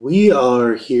We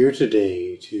are here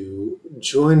today to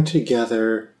join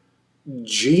together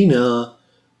Gina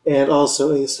and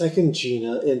also a second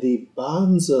Gina in the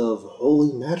bonds of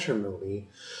holy matrimony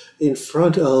in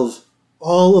front of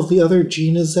all of the other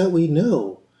Ginas that we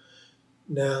know.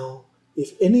 Now,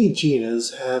 if any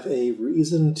Ginas have a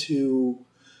reason to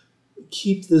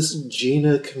keep this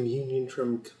Gina communion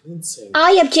from commencing...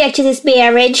 I object to this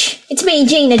marriage. It's me,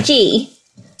 Gina G.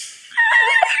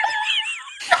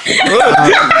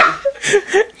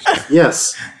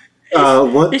 Yes.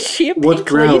 What, Is she a what pink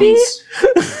grounds? lady?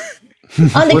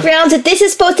 On the grounds that this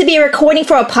is supposed to be a recording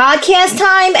for a podcast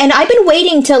time, and I've been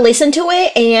waiting to listen to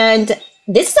it, and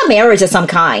this is a marriage of some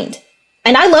kind.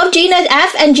 And I love Gina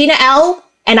F and Gina L,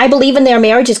 and I believe in their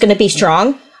marriage is going to be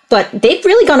strong, but they've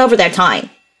really gone over their time.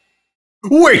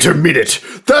 Wait a minute!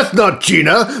 That's not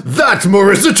Gina! That's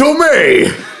Marissa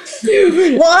Tomei!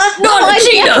 What? Not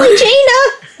Gina! Definitely Gina!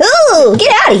 Ooh,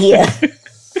 get out of here!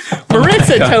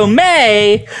 Marissa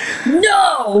Tomei.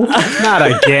 No! Not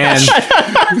again.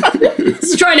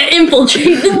 He's trying to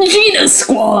infiltrate the Gina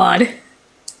squad.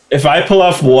 If I pull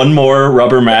off one more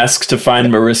rubber mask to find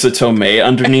Marissa Tomei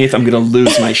underneath, I'm gonna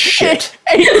lose my shit.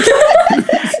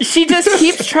 She just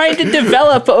keeps trying to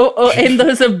develop in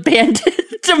those abandoned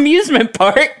amusement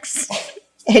parks.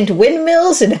 And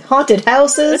windmills and haunted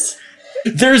houses.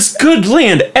 There's good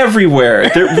land everywhere.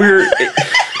 There's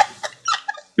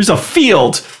a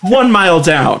field 1 mile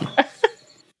down.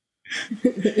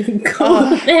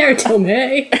 Go there,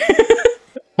 Tomei.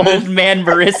 Old man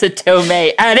Marissa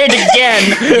Tomei at it again.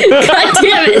 God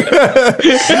damn it.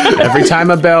 Every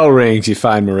time a bell rings, you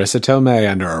find Marissa Tomei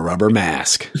under a rubber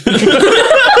mask.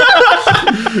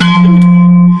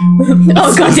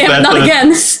 Oh, God damn it, not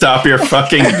again. Stop your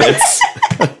fucking bits.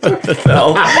 What the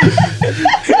hell?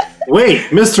 Wait,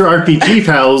 Mr. RPG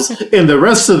Pals and the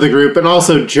rest of the group, and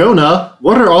also Jonah,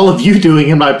 what are all of you doing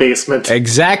in my basement?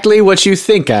 Exactly what you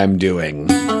think I'm doing.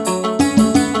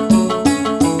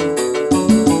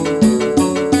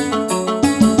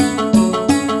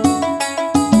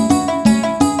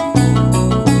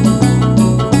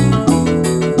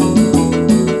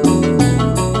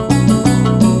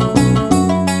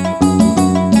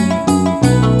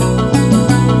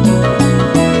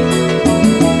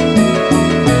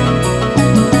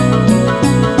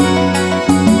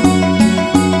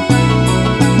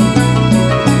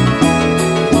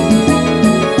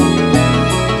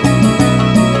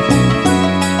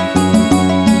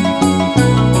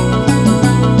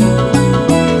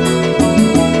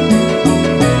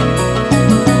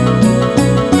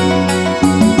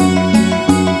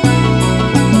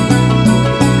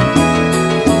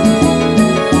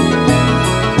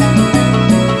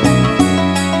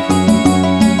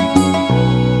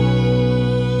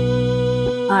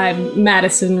 I'm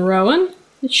Madison Rowan.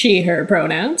 She, her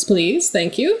pronouns, please.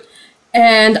 Thank you.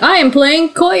 And I am playing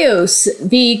Koyos,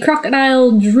 the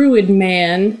crocodile druid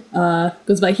man.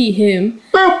 Goes by he, him.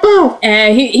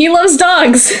 And he loves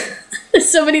dogs.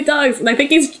 So many dogs. And I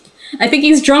think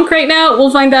he's drunk right now.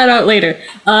 We'll find that out later.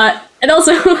 And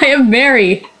also I have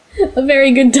Mary, a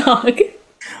very good dog.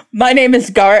 My name is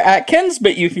Gar Atkins,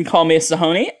 but you can call me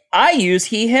Sahoni. I use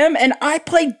he, him, and I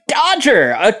play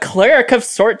Dodger, a cleric of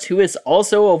sorts who is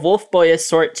also a wolf boy of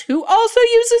sorts who also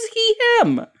uses he,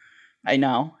 him. I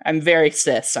know. I'm very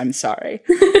cis. I'm sorry.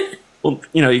 Well,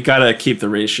 you gotta keep the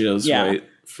ratios right.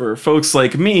 For folks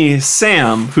like me,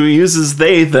 Sam, who uses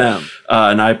they, them.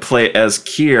 And I play as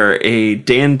Kier, a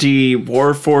dandy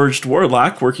warforged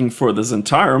warlock working for the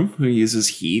Zentarum, who uses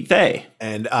he, they.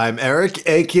 And I'm Eric,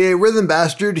 aka Rhythm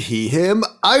Bastard, he, him.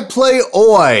 I play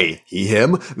Oi, he,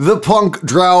 him, the punk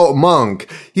drow monk.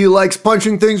 He likes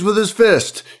punching things with his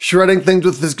fist, shredding things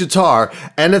with his guitar,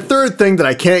 and a third thing that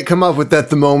I can't come up with at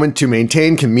the moment to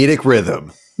maintain comedic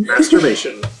rhythm.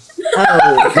 Masturbation.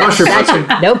 Oh, Masturbation.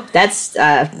 Nope, that's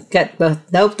got both.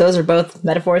 Nope, those are both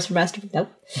metaphors for masturbation. Nope.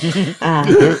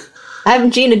 I'm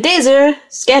Gina Dazer,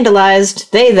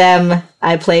 scandalized, they, them.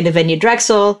 I played Avenia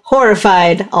Drexel,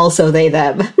 horrified, also they,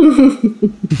 them.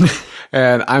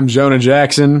 And I'm Jonah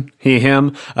Jackson, he,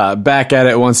 him, back at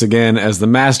it once again as the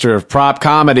master of prop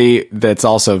comedy that's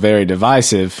also very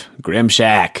divisive,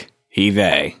 Grimshack, he,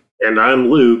 they. And I'm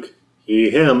Luke, he,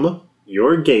 him,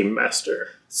 your game master.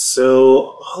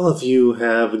 So, all of you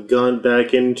have gone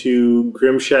back into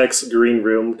Grimshack's green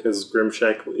room, because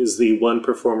Grimshack is the one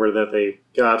performer that they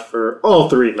got for all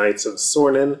 3 nights of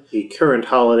Sornin, the current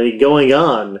holiday going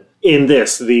on in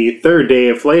this, the 3rd day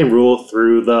of Flame Rule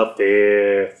through the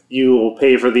 5th. You will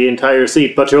pay for the entire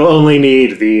seat, but you'll only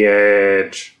need the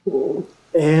edge.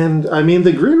 And, I mean,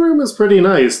 the green room is pretty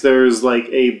nice. There's, like,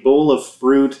 a bowl of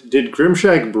fruit. Did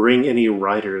Grimshack bring any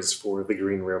riders for the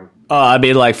green room? Oh, I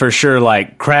mean, like, for sure,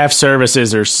 like, craft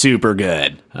services are super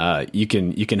good. You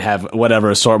can have whatever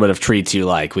assortment of treats you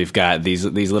like. We've got these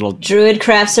little... Druid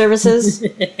craft services?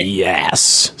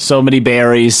 Yes. So many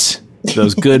berries.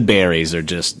 Those good berries are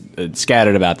just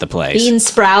scattered about the place. Bean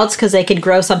sprouts, because they could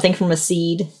grow something from a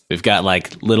seed. We've got,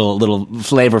 like, little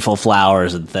flavorful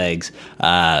flowers and things.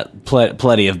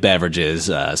 Plenty of beverages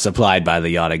supplied by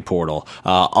the yachting portal.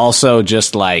 Also,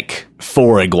 just, like,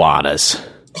 4 iguanas.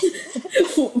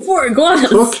 4 iguanas?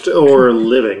 Cooked or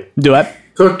living? Do it.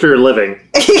 Cooked or living.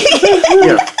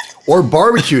 Yeah. Or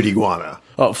barbecued iguana.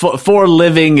 Oh, 4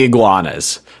 living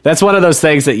iguanas. That's one of those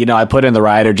things that, I put in the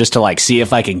rider just to, like, see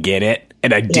if I can get it.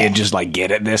 And I did just, like,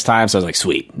 get it this time. So I was like,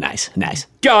 sweet. Nice.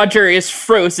 Dodger is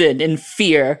frozen in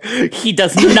fear. He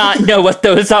does not know what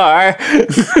those are.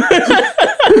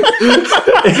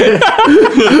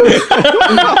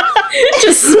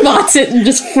 Just spots it and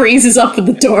just freezes up in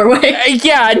the doorway.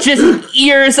 Yeah, just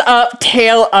ears up,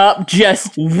 tail up,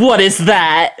 just, what is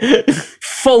that?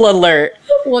 Full alert.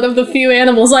 One of the few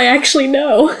animals I actually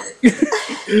know.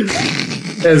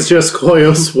 As just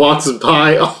Koyos walks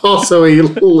by, also a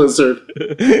lizard.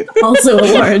 Also a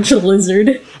large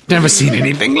lizard. Never seen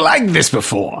anything like this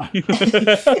before.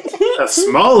 A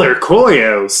smaller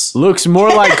Koyos. Looks more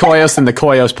like Koyos than the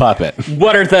Koyos puppet.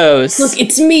 What are those? Look,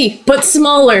 it's me, but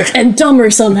smaller and dumber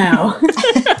somehow.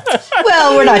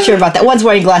 Well, we're not sure about that. One's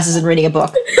wearing glasses and reading a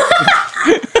book.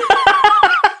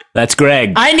 That's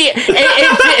Greg. I need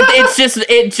it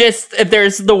just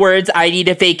there's the words I need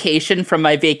a vacation from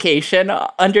my vacation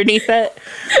underneath it.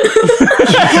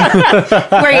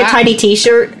 Wearing a tiny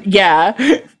t-shirt. Yeah.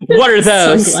 What are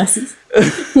those? Sunglasses.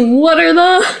 What are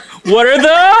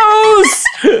those?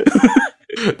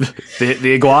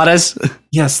 The iguanas?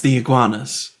 Yes, the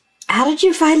iguanas. How did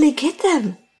you finally get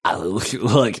them?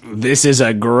 Look, this is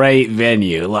a great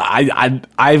venue.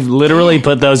 I've literally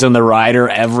put those in the rider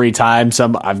every time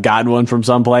I've gotten one from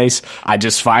someplace. I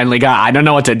just finally I don't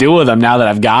know what to do with them now that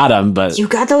I've got them, but You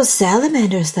got those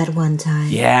salamanders that one time.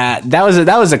 yeah, that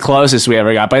was the closest we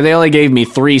ever got. But they only gave me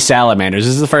 3 salamanders.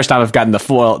 This is the first time I've gotten the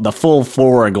full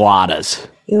 4 iguanas.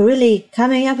 You're really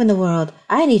coming up in the world.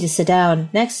 I need to sit down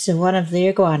next to one of the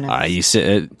iguanas. All right, you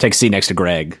take a seat next to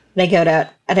Greg. And I go down,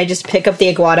 and I just pick up the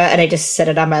iguana, and I just set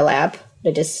it on my lap.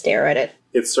 And I just stare at it.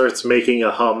 It starts making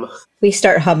a hum. We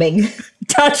start humming.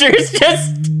 Dodger's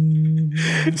just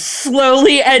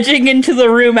slowly edging into the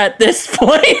room at this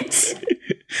point.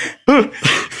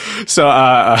 So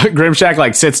Grimshack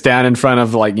like sits down in front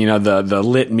of like the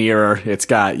lit mirror. It's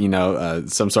got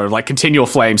some sort of like continual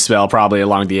flame spell probably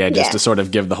along the edges to sort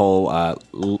of give the whole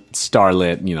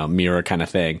starlit mirror kind of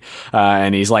thing.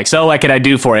 And he's like, so what can I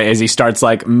do for it? As he starts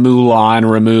like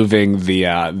Mulan removing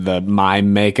the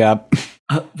mime makeup.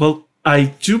 Well,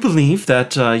 I do believe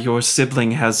that your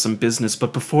sibling has some business,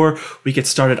 but before we get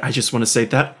started, I just want to say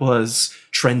that was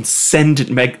transcendent,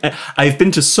 Meg. I've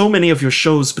been to so many of your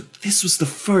shows, but this was the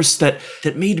first that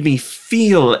made me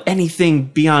feel anything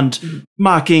beyond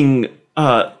mocking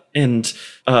and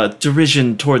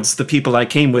derision towards the people I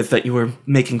came with that you were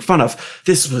making fun of.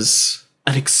 This was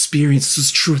an experience. This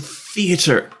was true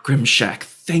theater, Grimshack.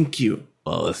 Thank you.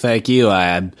 Well, thank you.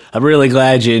 I'm really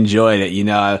glad you enjoyed it.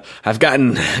 I've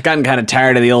gotten kind of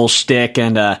tired of the old shtick,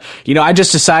 and I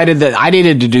just decided that I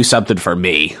needed to do something for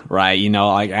me, right?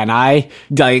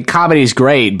 Comedy's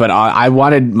great, but I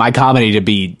wanted my comedy to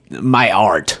be my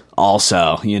art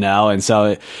also, and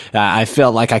so I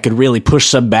felt like I could really push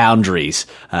some boundaries,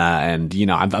 and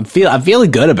I'm feeling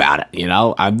good about it.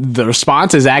 The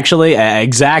response is actually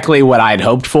exactly what I'd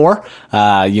hoped for.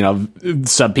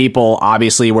 Some people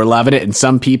obviously were loving it, and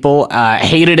some people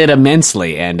hated it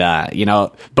immensely, and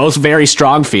both very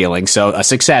strong feelings. So a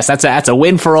success. That's a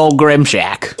win for old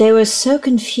Grimshack. They were so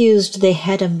confused they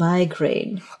had a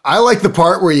migraine. I like the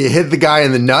part where you hit the guy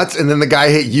in the nuts, and then the guy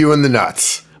hit you in the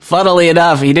nuts. Funnily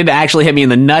enough, he didn't actually hit me in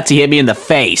the nuts, he hit me in the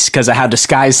face, because of how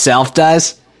Disguised Self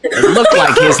does. It looked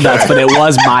like his nuts, but it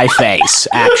was my face,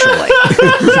 actually.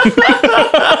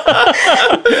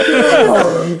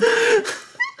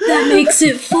 That makes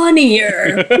it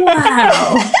funnier.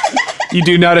 Wow. You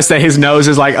do notice that his nose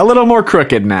is like a little more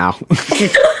crooked now.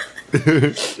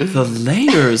 The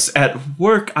layers at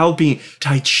work. I'll be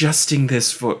digesting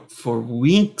this for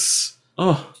weeks.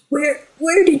 Oh.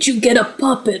 Where did you get a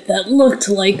puppet that looked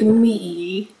like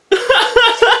me?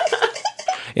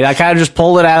 I kind of just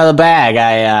pulled it out of the bag.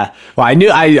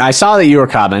 I saw that you were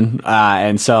coming,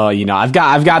 and so I've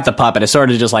got the puppet. It's sort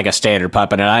of just like a standard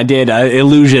puppet, and I did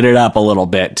illusion it up a little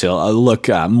bit to look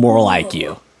more like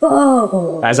you.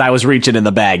 Oh, As I was reaching in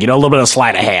the bag, a little bit of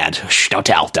sleight of hand. Shh, don't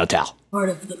tell. part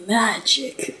of the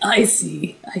magic. I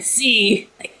see.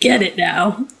 I get it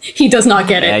now. He does not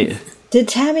get it. Did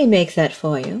Tammy make that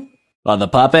for you? On the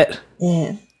puppet?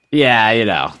 Yeah.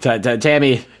 Yeah,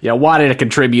 Tammy, wanted to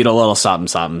contribute a little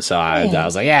something, so I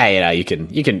was like, you can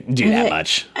do that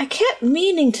much. I kept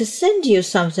meaning to send you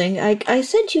something. I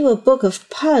sent you a book of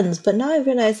puns, but now I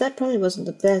realize that probably wasn't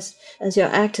the best, as your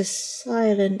act is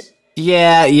silent.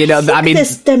 Yeah, I mean...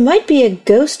 There might be a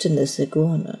ghost in this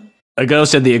iguana. A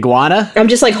ghost in the iguana? I'm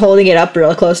just, holding it up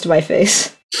real close to my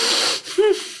face.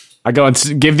 I go and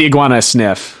give the iguana a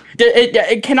sniff.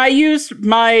 Can I use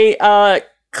my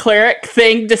cleric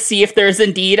thing to see if there's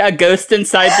indeed a ghost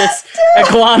inside this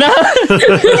iguana?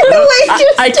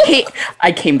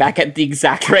 I came back at the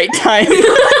exact right time.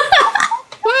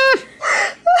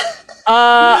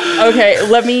 Okay,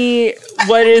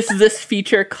 what is this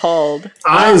feature called?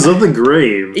 Eyes of the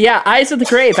Grave. Yeah, Eyes of the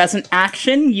Grave. As an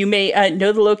action, you may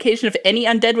know the location of any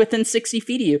undead within 60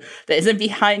 feet of you that isn't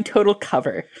behind total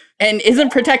cover and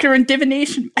isn't protected from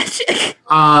divination magic.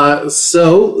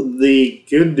 So the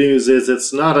good news is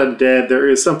it's not undead. There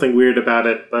is something weird about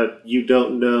it, but you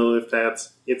don't know if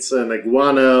it's an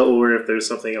iguana or if there's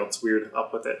something else weird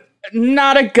up with it.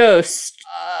 Not a ghost.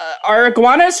 Are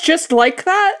iguanas just like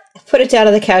that? I put it down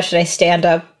on the couch and I stand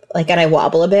up, and I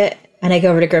wobble a bit, and I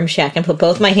go over to Grimshack and put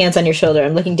both my hands on your shoulder.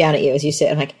 I'm looking down at you as you sit.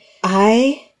 I'm like,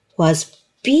 I was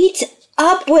beat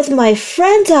up with my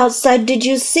friends outside. Did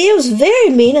you see? It was very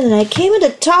mean, and then I came in to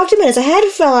talk to him, and his head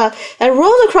fell out. I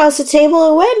rolled across the table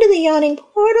and went to the yawning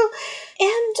portal,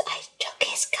 and I took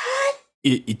his gun.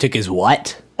 You took his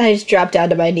what? I just dropped down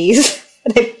to my knees,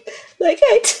 and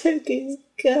I took his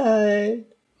gun.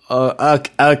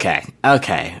 Okay,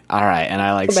 all right. And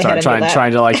I start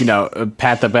trying to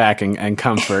pat the back and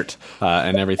comfort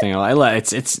and everything.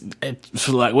 It's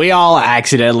like we all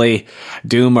accidentally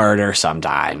do murder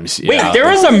sometimes. Wait, there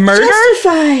was a murder?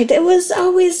 Justified. It was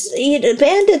always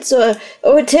bandits or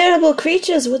terrible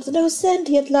creatures with no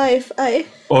sentient life.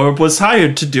 Or was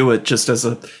hired to do it just as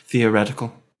a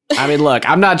theoretical. I mean, look,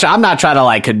 I'm not trying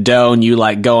to condone you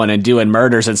going and doing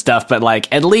murders and stuff, but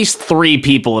at least 3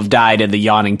 people have died in the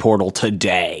yawning portal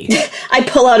today. I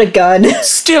pull out a gun.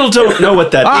 Still don't know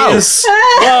what that is.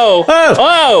 Whoa!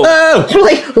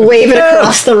 Whoa! Wave it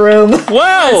across the room.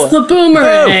 Whoa! It's the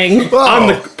boomerang.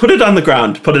 Put it on the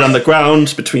ground. Put it on the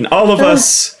ground between all of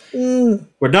us.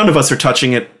 Where none of us are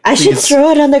touching it. I should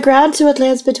throw it on the ground so it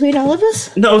lands between all of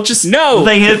us? No, just no,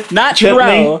 lay it not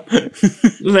gently. throw.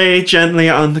 Lay gently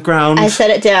on the ground. I set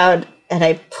it down and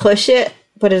I push it,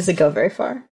 but it doesn't go very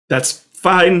far. That's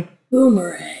fine.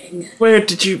 Boomerang. Where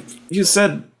did you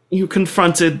said you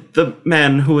confronted the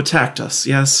man who attacked us,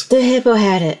 yes? The hippo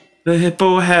had it. The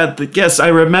hippo had yes, I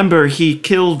remember he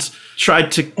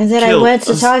tried to And then kill I went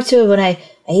to us. talk to him and I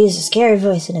used a scary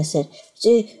voice and I said,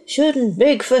 shooting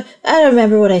Bigfoot. I don't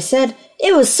remember what I said.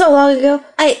 It was so long ago.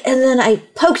 And then I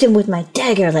poked him with my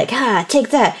dagger,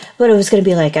 take that. But it was gonna be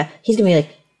he's gonna be like,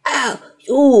 ow,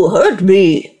 you hurt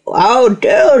me. How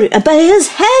dare you? But his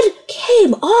head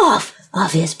came off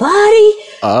his body.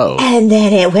 Oh. And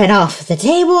then it went off the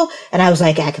table, and I was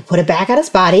like, I could put it back on his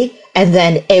body, and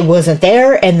then it wasn't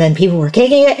there, and then people were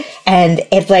kicking it, and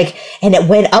it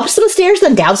went up some stairs,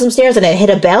 then down some stairs, and it hit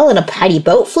a bell, and a tiny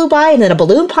boat flew by, and then a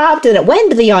balloon popped, and it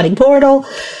went to the yawning portal.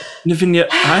 Navinia,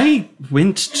 I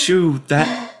went to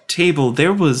that table.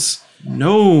 There was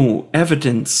no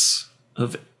evidence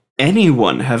of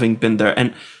anyone having been there.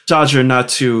 And Dodger, not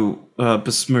to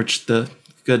besmirch the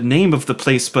good name of the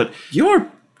place, but your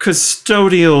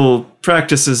custodial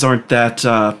practices aren't that...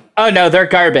 Oh no, they're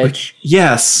garbage.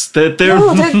 Yes, they're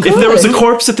if there was a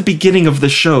corpse at the beginning of the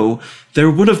show, there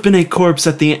would have been a corpse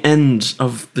at the end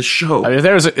of the show. I mean,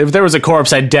 if there was a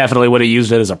corpse, I definitely would have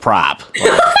used it as a prop.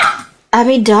 I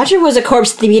mean, Dodger was a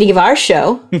corpse at the beginning of our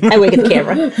show. I wink at the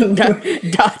camera.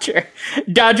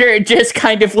 Dodger just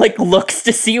kind of looks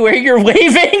to see where you're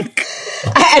waving.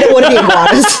 I don't want to be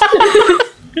iguanas.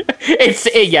 It's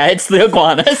the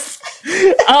iguanas.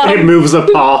 It moves a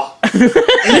paw.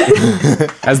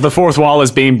 As the fourth wall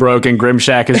is being broken,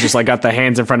 Grimshack has just got the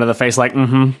hands in front of the face Maybe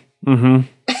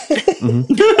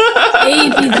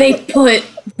they put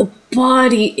the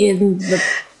body in the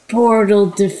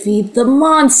portal to feed the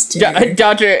monster.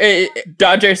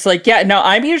 Dodger's yeah, no,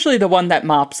 I'm usually the one that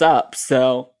mops up,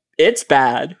 so it's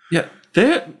bad. Yeah,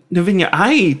 Navinia,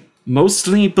 I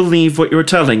mostly believe what you're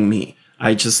telling me.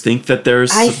 I just think that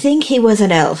I think he was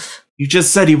an elf. You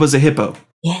just said he was a hippo.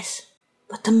 Yes,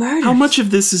 but the murder. How much of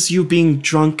this is you being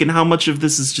drunk and how much of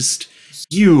this is just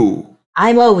you?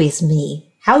 I'm always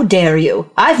me. How dare you?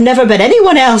 I've never been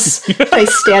anyone else. I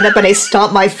stand up and I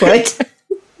stomp my foot.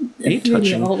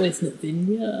 touching. Always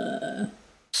Navinia.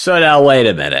 So now wait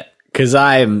a minute, because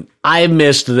I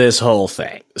missed this whole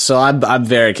thing. So I'm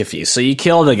very confused. So you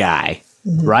killed a guy,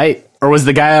 right? Or was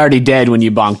the guy already dead when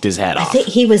you bonked his head I off? think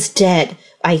he was dead.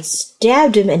 I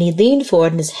stabbed him and he leaned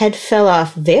forward and his head fell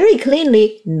off very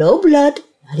cleanly. No blood,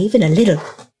 not even a little.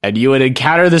 And you had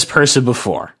encountered this person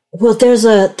before. Well, there's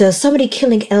somebody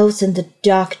killing elves in the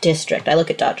Dock District. I look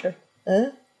at Dodger.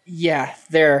 Yeah,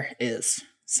 there is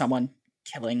someone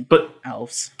killing But-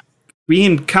 elves. We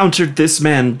encountered this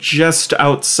man just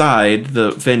outside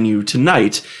the venue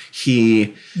tonight.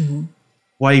 He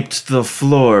wiped the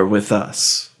floor with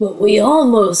us. But we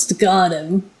almost got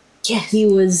him. Yes. He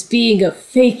was being a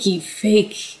fakey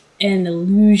fake and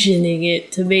illusioning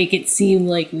it to make it seem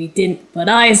like we didn't. But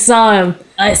I saw him.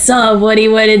 I saw him when he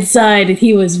went inside, and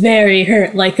he was very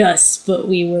hurt like us, but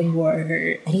we were more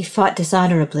hurt. And he fought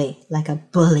dishonorably, like a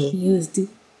bully. He used a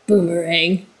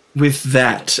boomerang. With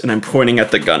that, and I'm pointing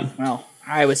at the gun. Well,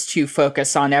 I was too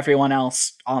focused on everyone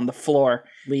else on the floor,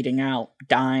 bleeding out,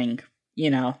 dying. You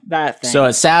know, that thing. So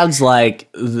it sounds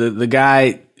like the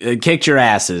guy kicked your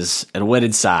asses and went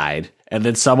inside, and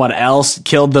then someone else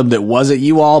killed them that wasn't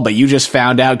you all, but you just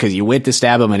found out because you went to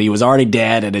stab him and he was already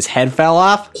dead and his head fell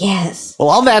off? Yes. Well,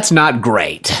 all that's not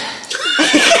great.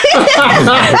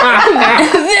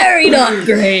 Very not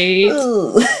great.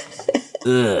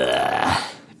 Ugh.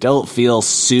 Don't feel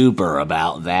super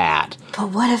about that.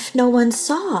 But what if no one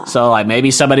saw? So, like,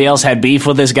 maybe somebody else had beef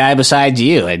with this guy besides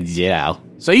you, and, you know.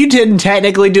 So you didn't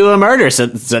technically do a murder, so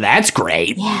that's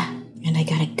great. Yeah, and I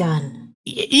got a gun.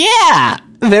 Yeah,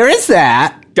 there is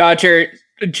that. Dodger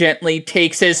gently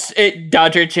takes his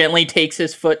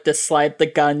foot to slide the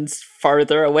guns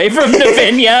farther away from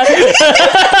Navinia.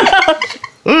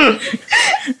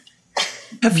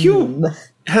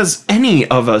 Has any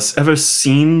of us ever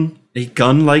seen a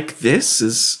gun like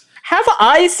this? Have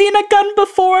I seen a gun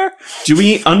before? Do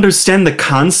we understand the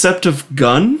concept of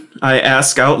gun? I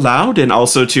ask out loud, and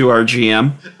also to our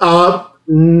GM.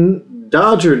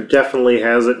 Dodger definitely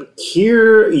hasn't.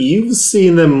 Kier, you've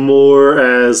seen them more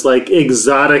as like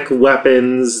exotic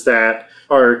weapons that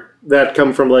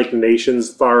come from like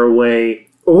nations far away.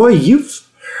 Or you've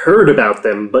heard about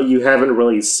them, but you haven't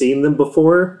really seen them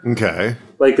before. Okay.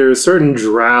 Like there's certain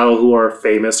drow who are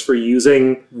famous for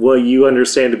using what you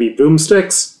understand to be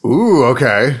boomsticks Ooh,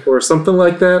 okay. or something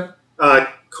like that.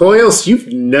 Koios, you've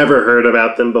never heard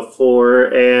about them before,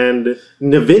 and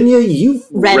Navinia, you've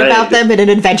Read about them in an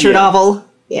adventure novel.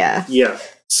 Yeah. Yeah.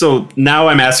 So now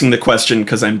I'm asking the question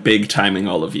because I'm big timing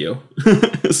all of you.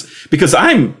 Because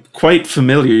I'm quite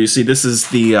familiar. You see, this is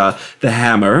the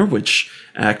hammer, which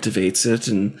activates it,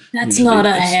 and That's usually not a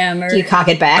it's- hammer. Do you cock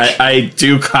it back? I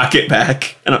do cock it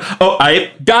back. And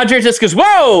Dodger just goes,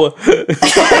 whoa!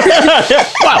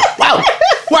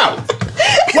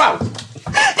 Wow.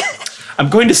 I'm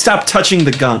going to stop touching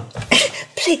the gun.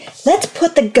 Please, let's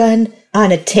put the gun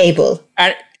on a table.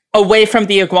 And away from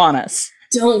the iguanas.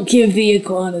 Don't give the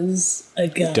iguanas a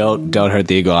gun. Don't hurt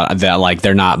the iguana.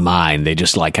 They're not mine. They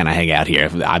just like kind of hang out here.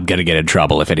 I'm gonna get in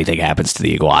trouble if anything happens to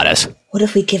the iguanas. What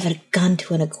if we give a gun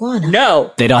to an iguana?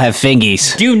 No, They don't have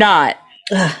fingies. do not.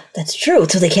 That's true,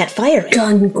 so they can't fire it.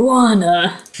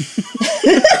 Gunguana.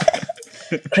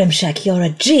 Grimshack, you're a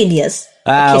genius.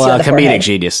 I'll kiss you on the Comedic forehead.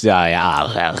 genius.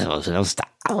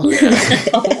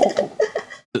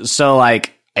 So,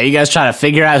 like, are you guys trying to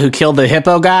figure out who killed the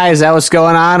hippo guy? Is that what's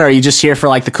going on? Or are you just here for,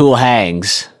 like, the cool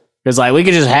hangs? Because, like, we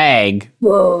could just hang.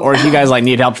 Whoa. Or if you guys, like,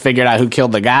 need help figuring out who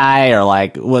killed the guy, or,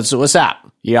 like, what's up?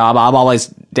 You know, I'm always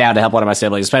down to help one of my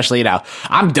siblings, especially, you know,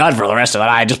 I'm done for the rest of it.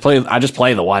 I just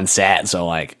play the one set, so,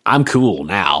 like, I'm cool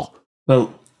now.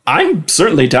 Well, I'm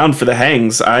certainly down for the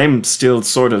hangs. I'm still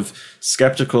sort of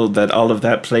skeptical that all of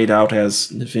that played out as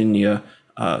Navinia.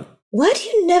 Why do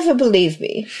you never believe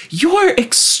me? You're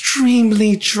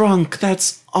extremely drunk,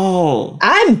 that's all.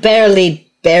 I'm barely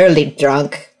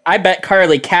drunk. I bet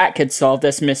Carly Cat could solve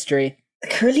this mystery. A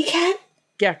curly cat?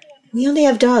 Yeah. We only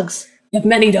have dogs. You have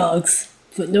many dogs,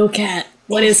 but no cat.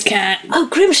 What is cat? Oh,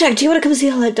 Grimshack, do you want to come see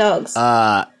all our dogs?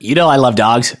 You know I love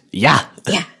dogs. Yeah.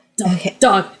 Yeah. Okay.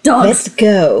 Dogs. Let's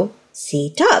go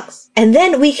see dogs. And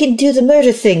then we can do the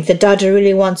murder thing that Dodger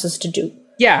really wants us to do.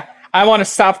 Yeah, I want to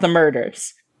stop the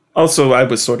murders. Also, I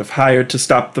was sort of hired to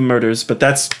stop the murders, but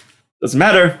doesn't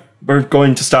matter. We're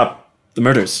going to stop the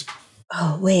murders.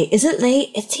 Oh, wait, is it late?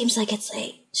 It seems like it's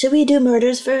late. Should we do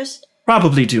murders first?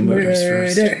 Probably do murders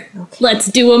first. Murder. Let's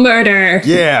do a murder.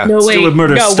 Yeah. No, Let's wait. do a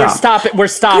murder No, stop. we're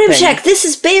stopping. Grimshack, this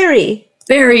is Barry.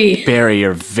 Barry. Barry,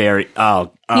 you're very.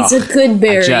 Oh. He's a good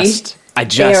Barry. I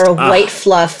just. They're white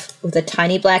fluff. with a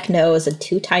tiny black nose and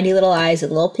 2 tiny little eyes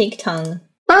and a little pink tongue.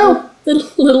 Oh,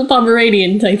 little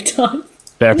Pomeranian type dog.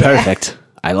 They're perfect.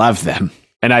 I love them.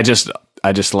 And I just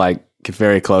like get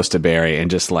very close to Barry and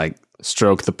just like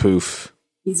stroke the poof.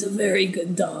 He's a very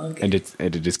good dog. And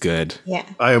it is good. Yeah.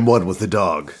 I am one with the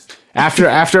dog.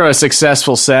 After a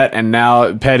successful set and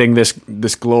now petting this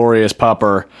glorious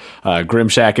pupper,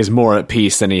 Grimshack is more at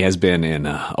peace than he has been in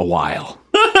a while.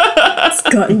 He's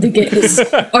gotten to get his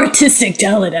artistic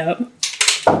talent out.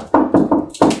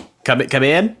 Come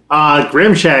in.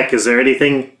 Grimshack, is there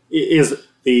anything? Is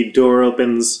the door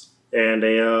opens and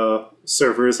a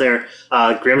server is there?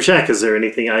 Grimshack, is there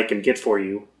anything I can get for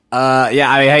you? Yeah.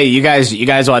 I mean, hey, you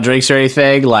guys want drinks or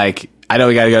anything? Like, I know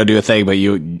we gotta go do a thing, but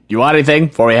you want anything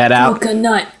before we head out?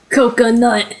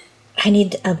 Coconut. I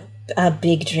need a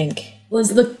big drink.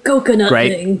 Was the coconut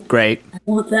thing. Great. I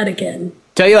want that again.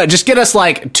 Tell you what, just get us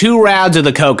like 2 rounds of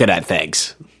the coconut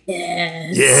things.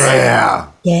 Yes. Yeah.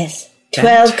 Yes.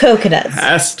 12 coconuts.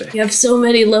 Fantastic. You have so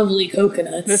many lovely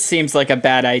coconuts. This seems like a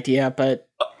bad idea, but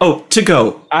Oh, to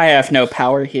go. I have no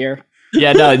power here.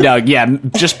 Yeah, no, yeah.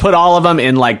 Just put all of them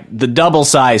in like the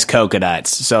double-sized coconuts.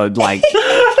 So like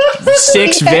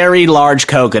 6 very large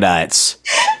coconuts,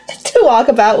 To walk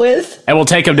about with. and we'll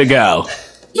take them to go.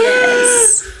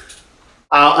 Yes.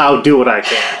 I'll do what I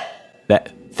can.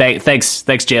 Thanks,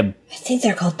 Jim. I think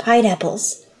they're called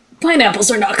pineapples. Pineapples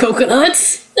are not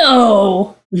coconuts.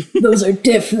 No. Those are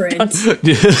different.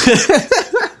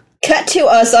 Cut to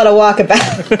us on a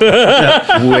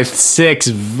walkabout. With 6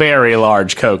 very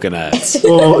large coconuts.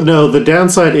 Well, no, the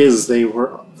downside is they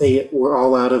were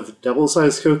all out of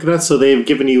double-sized coconuts, so they've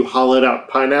given you hollowed-out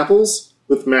pineapples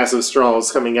with massive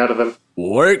straws coming out of them.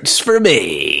 Works for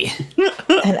me.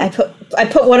 And I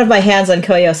put one of my hands on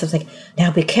Koyos. I was like,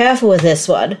 now be careful with this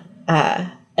one.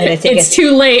 And I think It's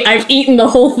too late. I've eaten the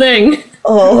whole thing.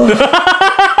 Oh,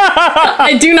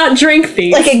 I do not drink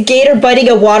these. like a gator biting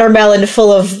a watermelon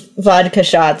full of vodka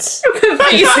shots.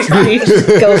 Basically.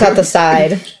 Goes out the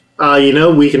side.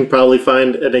 We can probably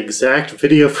find an exact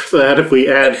video for that if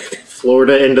we add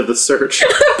Florida into the search.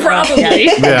 Probably.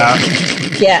 Yeah.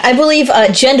 Yeah, I believe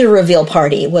gender reveal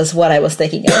party was what I was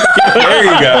thinking of. There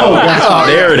you go.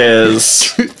 There it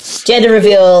is. Gender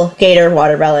reveal, gator,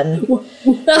 watermelon.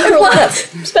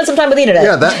 Spend some time with the internet.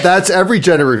 Yeah, that's every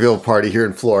gender reveal party here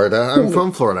in Florida. I'm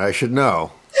from Florida, I should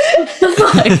know.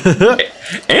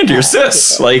 And your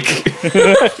sis. Like,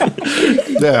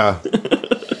 Yeah.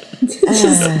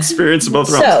 experience of both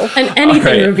realms. So, An anything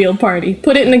Alright. reveal party.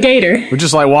 Put it in the gator. We're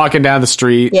just like walking down the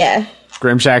street. yeah.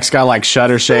 Grimshack's got like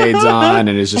shutter shades on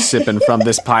and is just sipping from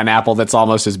this pineapple that's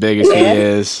almost as big as he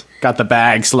is. Got the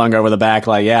bag slung over the back,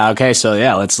 like, yeah, okay, so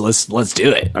yeah, let's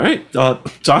do it. All right.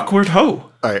 Dockward ho.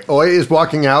 All right, Oi is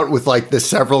walking out with like the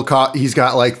several he's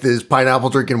got like this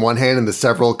pineapple drink in one hand and the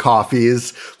several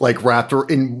coffees like wrapped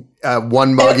in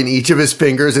one mug in each of his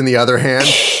fingers in the other hand.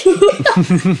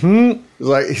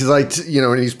 he's like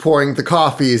and he's pouring the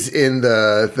coffees in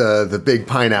the big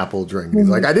pineapple drink. He's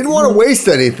like, I didn't want to waste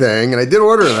anything, and I did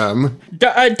order them.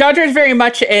 Dodger is very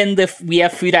much in the we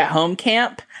have food at home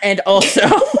camp, and also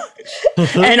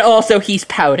he's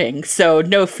pouting, so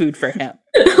no food for him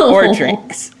or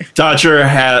drinks.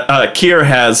 Kier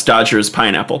has Dodger's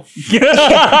pineapple.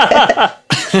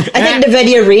 I think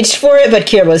Nvidia reached for it, but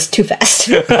Kira was too fast.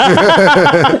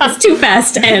 It's too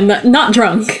fast and not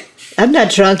drunk. I'm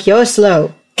not drunk, you're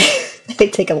slow. I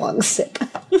take a long sip.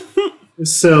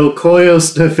 So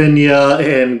Koyos, Nafinia,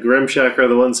 and Grimshack are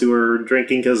the ones who are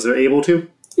drinking because they're able to?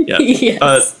 Yeah.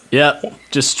 Yes. Yep.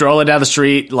 Just strolling down the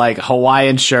street, like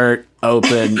Hawaiian shirt,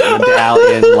 open,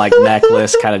 medallion, like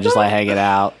necklace, kind of just like hanging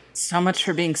out. So much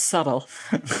for being subtle.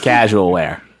 Casual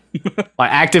wear. I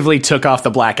actively took off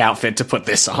the black outfit to put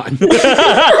this on.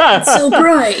 So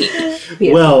bright.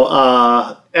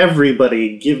 Well,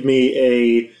 everybody give me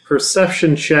a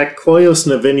perception check. Koyos,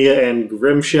 Navinia, and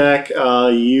Grimshack,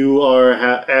 you are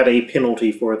at a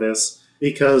penalty for this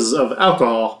because of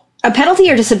alcohol. A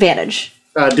penalty or disadvantage?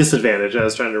 Disadvantage, I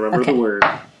was trying to remember the word.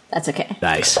 That's okay.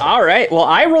 Nice. All right. Well,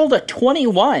 I rolled a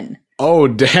 21. Oh,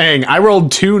 dang. I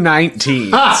rolled 2 19s.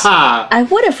 I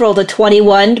would have rolled a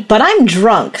 21, but I'm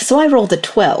drunk, so I rolled a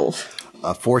 12.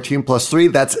 14 plus 3,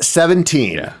 that's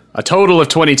 17. Yeah. A total of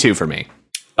 22 for me.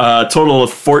 Total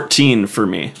of 14 for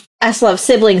me. Aslov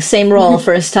siblings, same roll,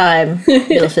 first time.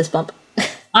 Little fist bump.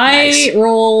 I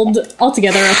rolled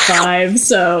altogether a 5,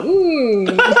 so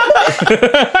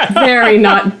very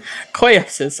not.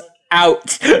 Koyos is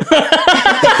out.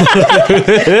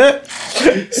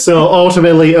 So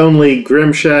ultimately, only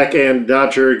Grimshack and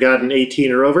Dodger got an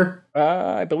 18 or over?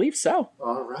 I believe so.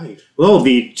 All right. Well,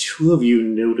 the two of you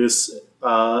notice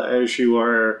as you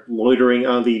are loitering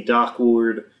on the dock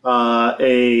ward,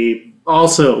 a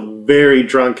also very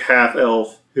drunk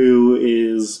half-elf who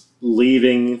is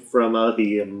leaving from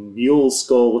the Mule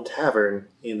Skull Tavern,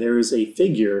 and there is a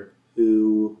figure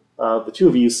who the two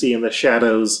of you see in the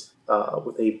shadows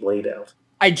with a blade out.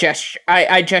 I gesture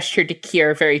to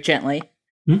Kier very gently.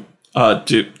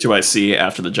 Do I see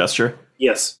after the gesture?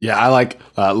 Yes. Yeah, I like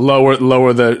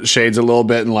lower the shades a little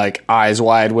bit and like eyes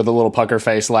wide with a little pucker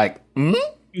face, like,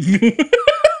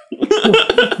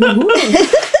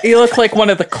 You look like one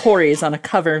of the Corys on a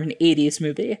cover of an 80s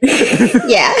movie.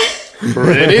 Yeah.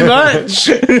 pretty much.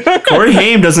 Corey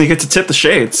Haim doesn't get to tip the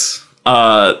shades.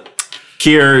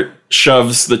 Kier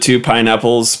shoves the 2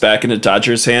 pineapples back into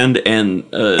Dodger's hand and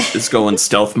is going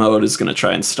stealth mode, is going to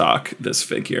try and stalk this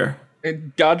figure.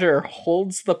 Dodger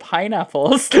holds the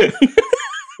pineapples.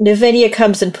 Navinia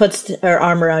comes and puts her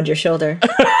arm around your shoulder.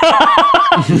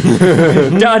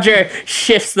 Dodger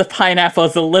shifts the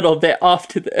pineapples a little bit off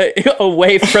to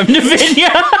away from Navinia.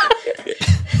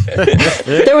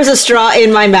 There was a straw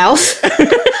in my mouth.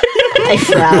 I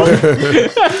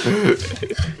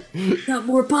frowned. Got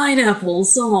more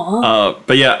pineapples. Aw.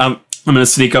 But yeah, I'm going to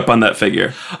sneak up on that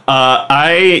figure.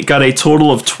 I got a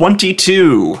total of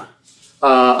 22.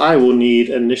 I will need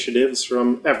initiatives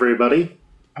from everybody.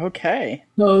 Okay.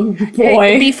 Oh, Hey,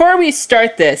 boy. before we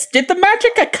start this, did the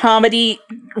Magica Comedy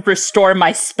restore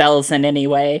my spells in any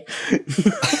way?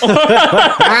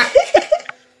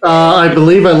 I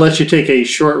believe I let you take a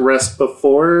short rest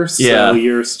before, so Yeah.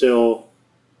 you're still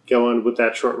going with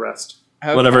that short rest.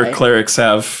 Okay. Whatever clerics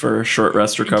have for short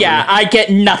rest recovery. Yeah, I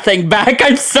get nothing back.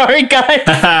 I'm sorry, guys.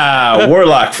 Ha!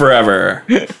 Warlock forever.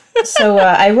 So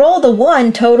I rolled a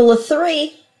 1, total of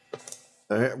 3.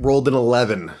 I rolled an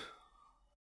 11.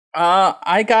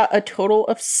 I got a total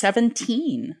of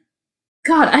 17.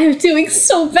 God, I am doing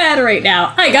so bad right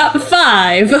now. I got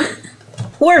 5.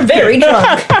 We're very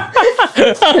drunk.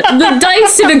 The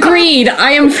dice have agreed.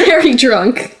 I am very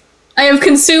drunk. I have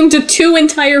consumed 2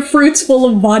 entire fruits full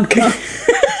of vodka.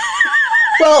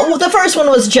 Well, the first one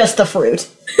was just the fruit.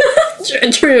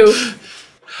 True.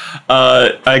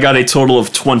 I got a total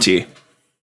of 20.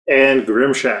 And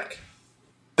Grimshack.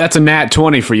 That's a nat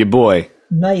 20 for you, boy.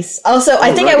 Nice. Also,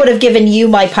 I think I would have given you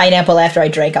my pineapple after I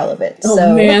drank all of it. Oh,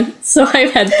 So. man. So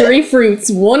I've had 3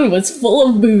 fruits. 1 was full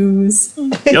of booze.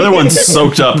 The other one's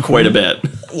soaked up quite a bit.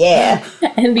 Yeah.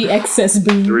 And the excess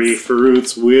booze. 3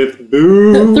 fruits with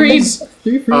booze.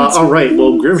 3 fruits. All right,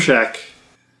 well, Grimshack,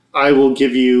 I will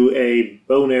give you a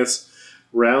bonus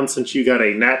round since you got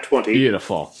a nat 20.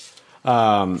 Beautiful.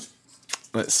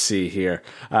 Let's see here.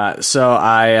 So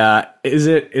I is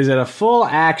it a full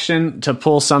action to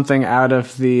pull something out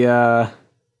of the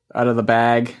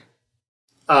bag?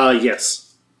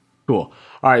 Yes. Cool.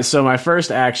 All right. So my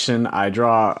first action, I'll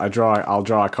draw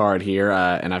a card here,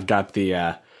 and I've got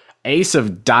the Ace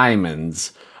of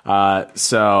Diamonds. And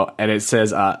it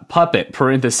says puppet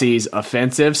parentheses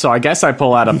offensive. So I guess I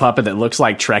pull out a puppet that looks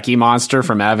like Trekkie Monster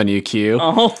from Avenue Q.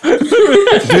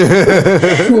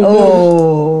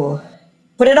 Oh.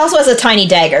 But it also has a tiny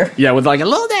dagger. Yeah, with like a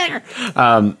little dagger.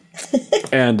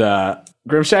 And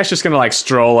Grimshack's just gonna like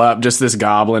stroll up, just this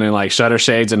goblin in like shutter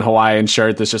shades and Hawaiian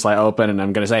shirt that's just like open, and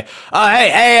I'm gonna say, "Oh,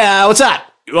 hey, what's up?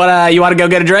 You want to go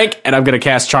get a drink?" And I'm gonna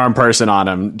cast Charm Person on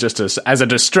him just as a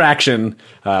distraction,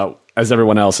 as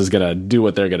everyone else is gonna do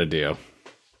what they're gonna do.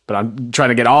 But I'm trying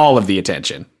to get all of the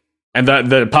attention. And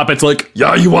the puppet's like,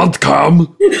 "Yeah, you want to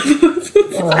come?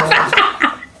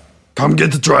 Come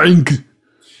get a drink."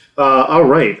 All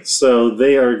right, so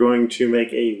they are going to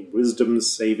make a wisdom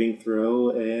saving throw,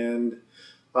 and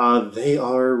they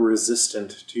are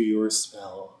resistant to your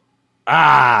spell.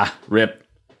 Ah, rip.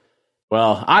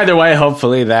 Well, either way,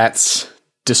 hopefully that's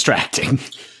distracting.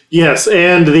 Yes,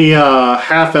 and the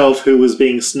half-elf who was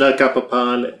being snuck up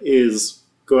upon is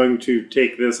going to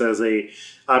take this as a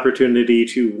opportunity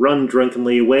to run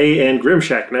drunkenly away, and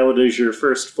Grimshack, now it is your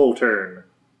first full turn.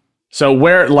 So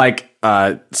where, like,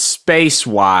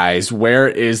 space-wise, where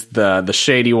is the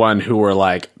shady one who we're,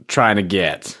 like, trying to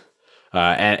get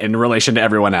in relation to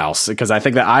everyone else? Because I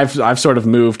think that I've sort of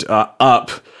moved up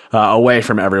away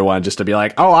from everyone just to be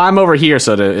like, oh, I'm over here,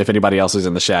 so if anybody else is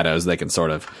in the shadows, they can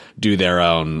sort of do their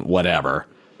own whatever.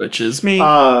 Which is me.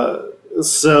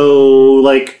 So,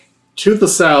 like, to the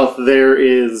south, there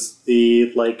is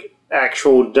the, like,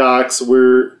 actual docks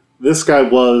where this guy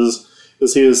was,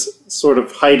 because he was sort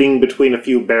of hiding between a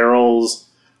few barrels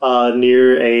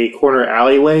near a corner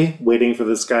alleyway, waiting for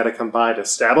this guy to come by to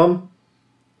stab him.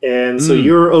 And so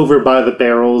you're over by the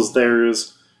barrels.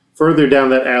 There's further down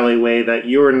that alleyway that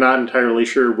you're not entirely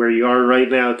sure where you are right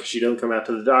now because you don't come out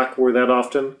to the dock where that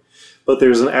often. but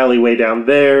there's an alleyway down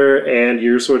there, and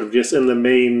you're sort of just in the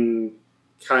main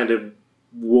kind of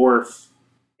wharf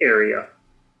area.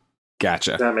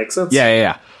 Gotcha. Does that make sense?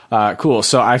 Yeah. Cool.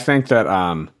 So I think that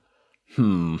I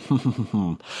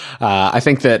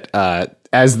think that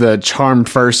as the charm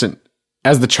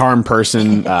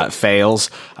person fails,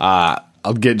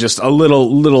 I'll get just a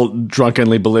little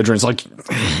drunkenly belligerent. It's like,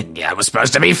 yeah, it was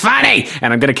supposed to be funny,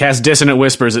 and I'm gonna cast Dissonant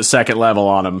Whispers at 2nd level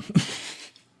on him.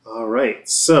 All right.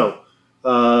 So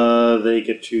they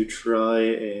get to try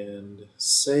and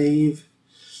save,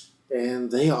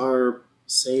 and they are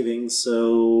saving.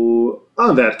 So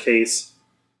on that case,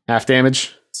 Half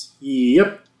damage.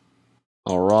 yep.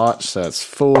 All right, so that's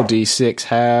 4d6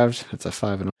 halved. That's a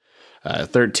 5 and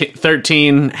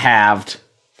 13 halved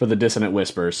for the Dissonant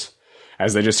Whispers.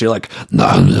 As they just hear like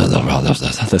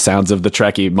the sounds of the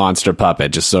Trekkie monster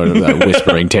puppet just sort of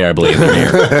whispering terribly in their ear.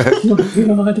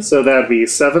 Oh, God. So that'd be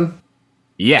 7.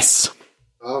 Yes.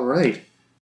 All right.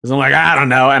 'Cause I'm like, I don't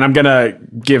know, and I'm gonna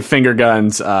give finger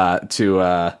guns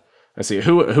to let's see,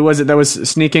 who was it that was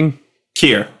sneaking?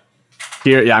 Kier.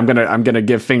 Kier, yeah, I'm gonna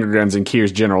give finger guns in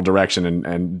Kier's general direction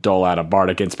and dole out a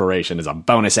bardic inspiration as a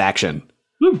bonus action.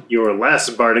 Your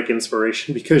last bardic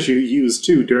inspiration because you used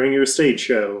 2 during your stage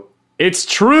show. It's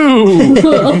true.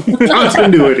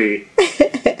 Continuity.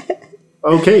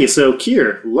 Okay, so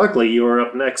Kier, luckily you're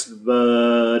up next,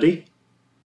 buddy.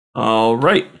 All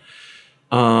right.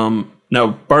 Now,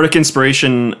 Bardic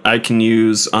Inspiration I can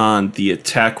use on the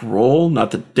attack roll, not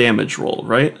the damage roll,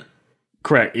 right?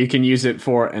 Correct. You can use it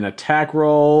for an attack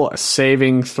roll, a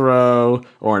saving throw,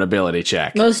 or an ability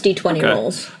check. Most D20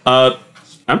 rolls.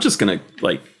 I'm just gonna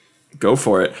go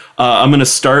for it. I'm gonna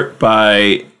start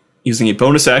by using a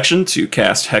bonus action to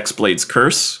cast Hexblade's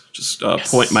Curse. Just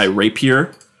point my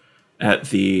rapier at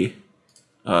the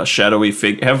shadowy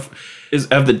figure. Have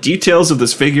the details of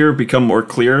this figure become more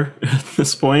clear at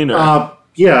this point? Or?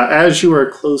 Yeah, as you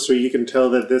are closer, you can tell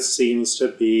that this seems to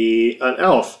be an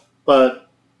elf, but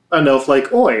an elf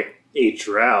like Oi, a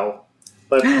drow,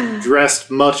 but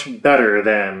dressed much better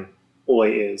than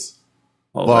Oi is.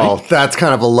 Well, that's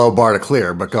kind of a low bar to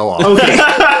clear, but go on. Okay.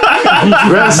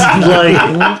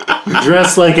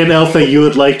 dressed like an elf that you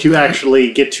would like to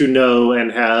actually get to know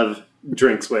and have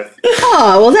drinks with.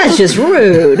 Oh, well, that's just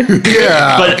rude.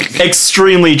 Yeah. But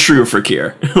extremely true for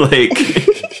Kier.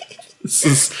 This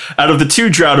is, out of the 2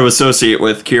 drow to associate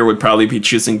with, Kier would probably be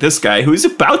choosing this guy, who's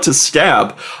about to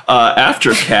stab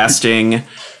after casting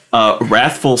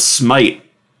Wrathful Smite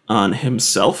on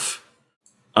himself.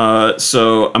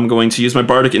 So I'm going to use my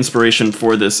Bardic Inspiration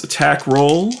for this attack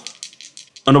roll.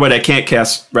 Oh, no, wait, I can't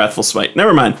cast Wrathful Smite.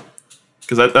 Never mind.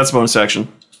 Because that's a bonus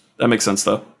action. That makes sense,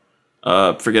 though.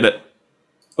 Forget it.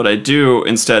 What I do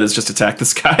instead is just attack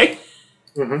this guy.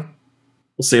 Mm-hmm.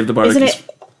 We'll save the Bardic Isn't it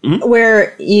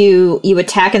where you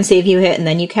attack and save you hit, and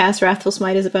then you cast Wrathful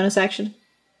Smite as a bonus action?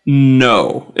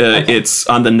 No. It's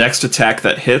on the next attack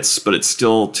that hits, but it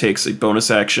still takes a bonus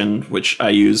action, which I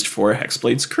used for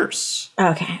Hexblade's Curse.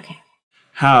 Okay.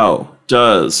 How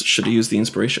should I use the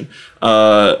inspiration?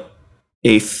 A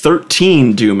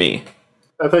 13 do me.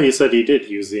 I thought you said you did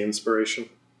use the inspiration.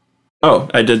 Oh,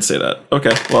 I did say that.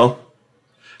 Okay, well,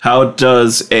 how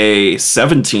does a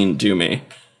 17 do me?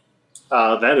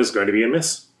 That is going to be a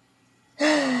miss.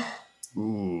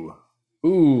 Ooh.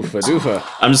 Ooh, Fadoofa.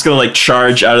 I'm just gonna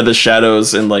charge out of the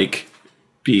shadows and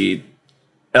be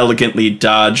elegantly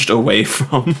dodged away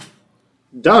from.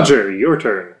 Dodger, your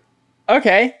turn.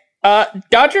 Okay.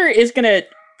 Dodger is gonna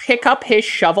pick up his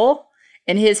shovel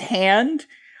in his hand,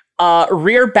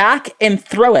 rear back, and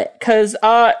throw it. Because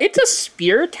it's a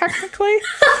spear, technically.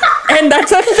 And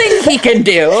that's a thing he can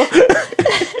do.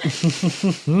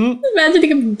 Imagine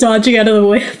him dodging out of the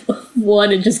way of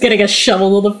one and just getting a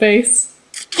shovel to the face.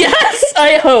 Yes,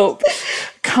 I hope.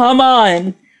 Come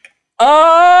on.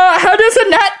 How does a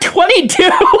nat 20 do?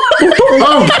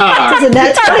 Oh, God. Isn't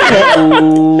that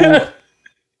 20 hit?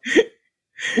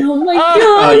 Oh my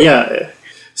god. Yeah.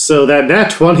 So that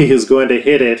nat 20 is going to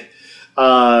hit it.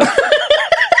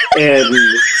 And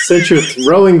since you're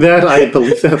throwing that, I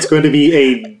believe that's going to be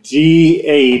a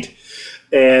D8.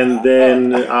 And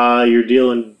then you're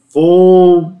dealing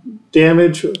full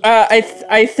damage.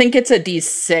 I think it's a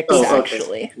D6,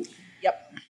 actually. Okay.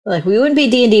 Yep. Like, we wouldn't be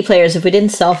D&D players if we didn't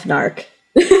self-narc.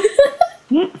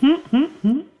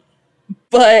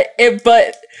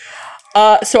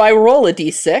 So I roll a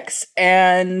D6,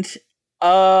 and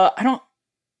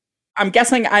I'm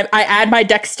guessing I add my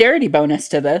dexterity bonus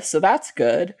to this, so that's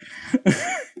good.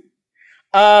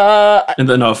 And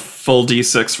then a full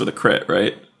D6 for the crit,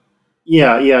 right?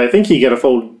 Yeah, I think you get a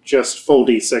full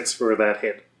D6 for that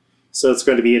hit. So it's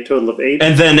going to be a total of 8.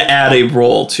 And then add a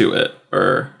roll to it,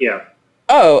 or... Yeah.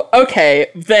 Oh, okay.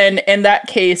 Then in that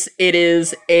case, it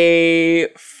is a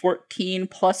 14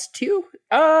 plus 2.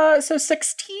 So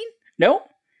 16? No,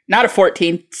 not a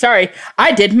 14. Sorry,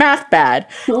 I did math bad.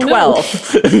 12.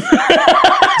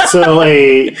 So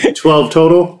a 12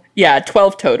 total? Yeah,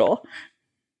 12 total.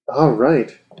 All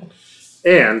right.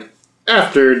 And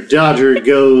after Dodger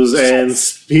goes and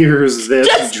spears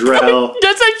this drow...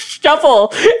 Just a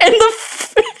shovel in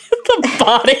the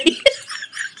body.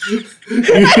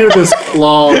 You hear this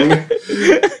clong.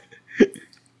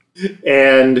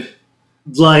 And,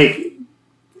 like,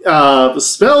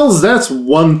 spells, that's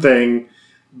one thing.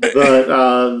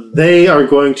 But they are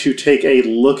going to take a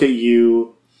look at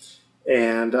you,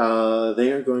 and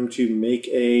they are going to make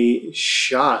a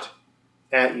shot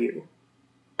at you.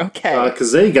 Okay.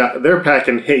 Because they're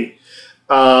packing heat.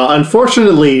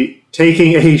 Unfortunately,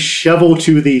 taking a shovel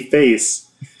to the face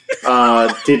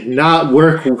did not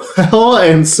work well,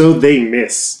 and so they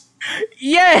miss.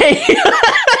 Yay!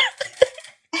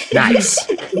 Nice.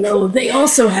 No, they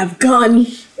also have gun.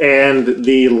 And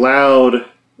the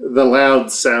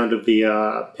loud sound of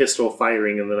the pistol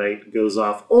firing in the night goes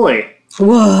off. Oi!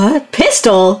 What?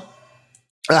 Pistol?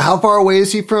 How far away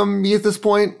is he from me at this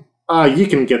point? You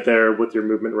can get there with your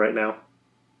movement right now.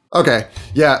 Okay,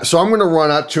 yeah, so I'm going to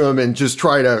run up to him and just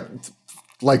try to,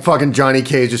 like fucking Johnny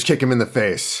Cage, just kick him in the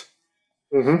face.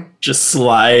 Mm-hmm. Just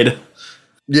slide.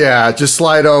 Yeah, just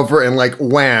slide over and like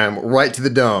wham, right to the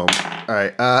dome. All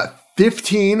right,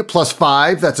 15 plus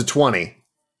 5, that's a 20.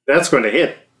 That's going to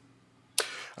hit.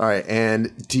 All right,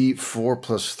 and D4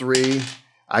 plus 3,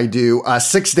 I do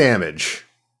 6 damage.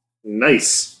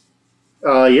 Nice.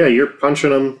 Yeah, you're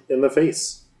punching him in the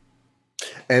face.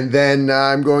 And then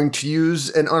I'm going to use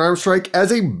an unarmed strike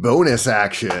as a bonus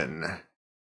action.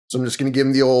 So I'm just going to give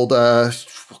him the old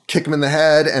kick him in the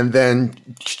head and then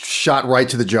shot right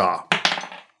to the jaw.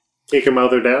 Kick him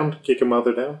out there down. Kick him out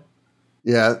there down.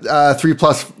 Yeah, 3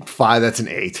 plus 5, that's an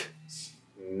 8.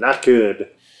 Not good.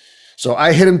 So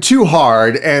I hit him too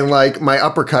hard and like my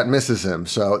uppercut misses him.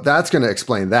 So that's going to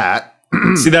explain that.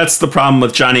 See, that's the problem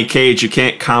with Johnny Cage. You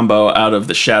can't combo out of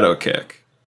the shadow kick.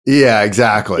 Yeah,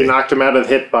 exactly. You knocked him out of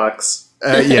the hitbox.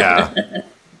 Yeah.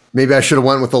 Maybe I should have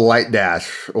went with a light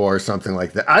dash or something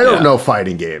like that. I don't know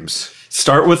fighting games.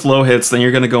 Start with low hits, then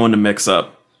you're going to go into mix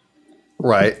up.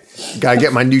 Right. Gotta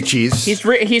get my new cheese.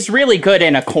 He's really good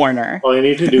in a corner. All you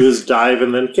need to do is dive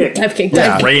and then kick. Dive kick,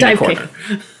 Yeah, dive right kick, in the dive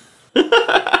kick.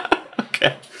 corner.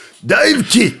 Okay. Dive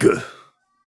kick.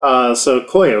 So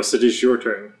Koyos, it is your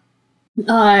turn.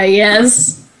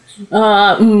 Yes.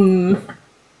 I'm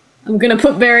gonna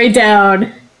put Barry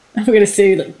down. I'm gonna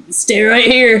say, like, stay right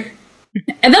here.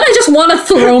 And then I just want to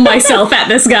throw myself at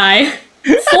this guy.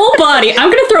 Full body. I'm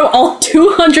gonna throw all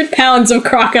 200 pounds of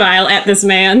crocodile at this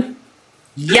man.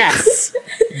 Yes.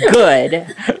 Good.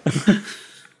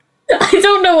 I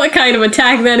don't know what kind of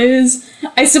attack that is.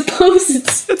 I suppose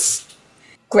it's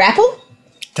Grapple?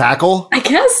 Tackle? I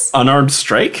guess Unarmed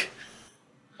strike?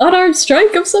 unarmed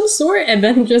strike of some sort, and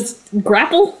then just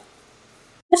grapple.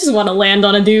 I just want to land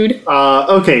on a dude.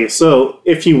 Okay, so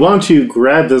if you want to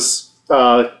grab this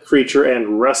creature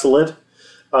and wrestle it,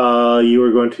 you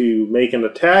are going to make an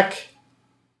attack.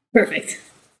 Perfect.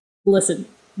 Listen,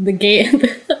 the game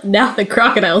now the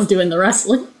crocodile's doing the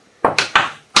wrestling.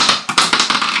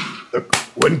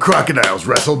 When crocodiles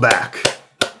wrestle back.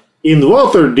 In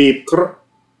Waterdeep,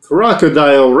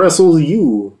 crocodile wrestles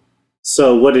you.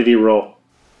 So what did he roll?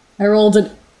 I rolled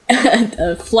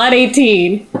a flat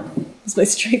 18. Because my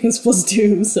strength is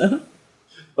 +2, so.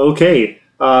 Okay,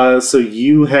 so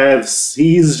you have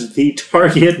seized the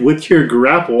target with your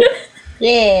grapple,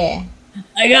 Yeah.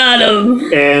 I got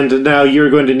him! and now you're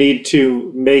going to need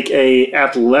to make a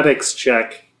athletics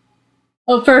check.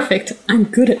 Oh, perfect. I'm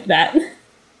good at that.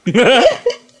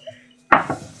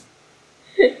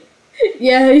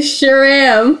 Yeah, I sure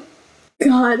am.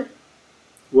 God.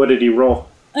 What did he roll?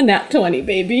 A nat 20,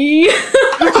 baby.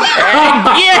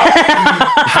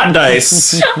 Hot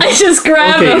dice. I just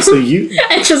grab Okay, him so you...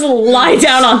 and just lie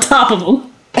down on top of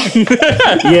him.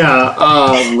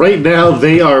 Yeah, right now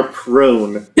they are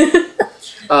prone.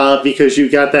 Because you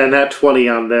got that nat 20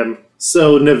 on them.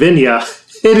 So, Navinia,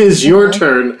 it is your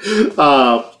turn.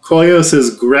 Koyos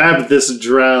has grabbed this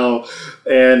drow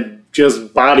and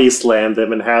just body slammed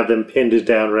them and have them pinned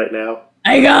down right now.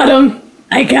 I got him.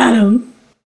 I got him.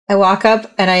 I walk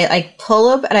up and I pull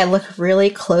up and I look really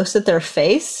close at their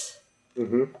face.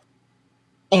 Mm-hmm.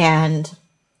 And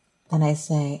then I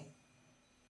say,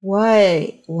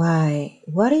 Why,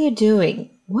 what are you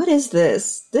doing? What is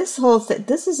this? This whole thing,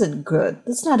 this isn't good.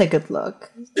 That's not a good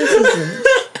look. This isn't.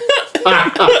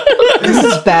 This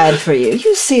is bad for you.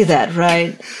 You see that,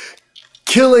 right?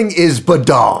 Killing is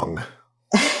badong.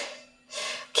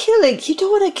 Killing. You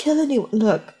don't want to kill anyone.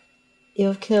 Look,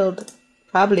 you've killed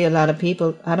probably a lot of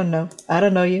people. I don't know. I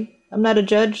don't know you. I'm not a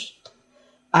judge.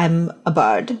 I'm a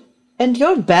bard. And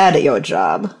you're bad at your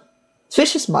job. It's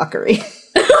vicious mockery.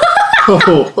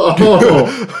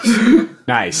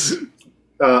 Nice.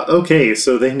 Okay,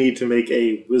 so they need to make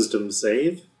a wisdom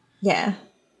save. Yeah.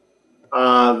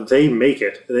 They make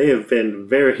it. They have been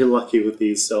very lucky with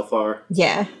these so far.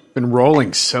 Yeah. Been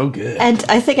rolling so good. And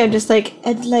I think I'm just like,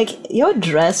 you're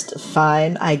dressed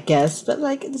fine, I guess, but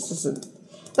like, this isn't,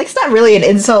 like, it's not really an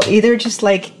insult either, just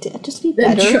like, just be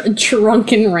better.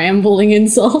 Drunken, rambling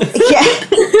insult. Yeah.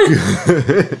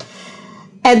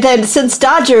 And then since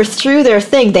Dodger threw their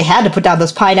thing, they had to put down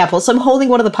those pineapples, so I'm holding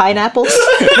one of the pineapples.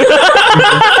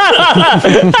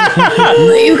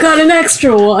 You got an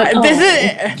extra one. This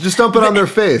is Just dump it on their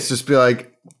face. Just be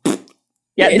like,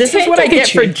 yeah. This is what I take a get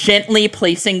for treat. gently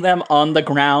placing them on the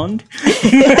ground.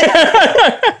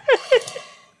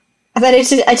 And then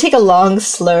I take a long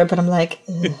slurp, and I'm like,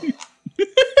 ugh.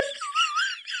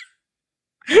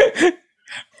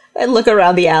 I look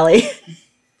around the alley.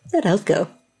 Where'd else go?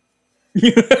 My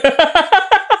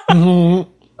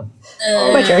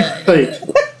turn. Right.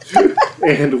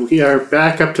 And we are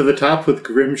back up to the top with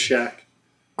Grimshack.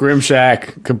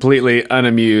 Grimshack, completely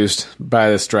unamused by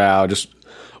this drow, just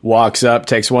walks up,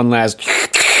 takes one last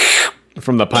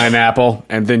from the pineapple,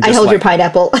 and then I just hold like your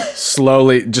pineapple.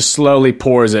 slowly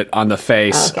pours it on the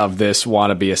face of this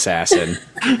wannabe assassin.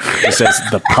 It says,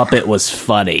 "The puppet was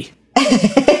funny,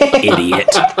 idiot."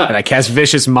 And I cast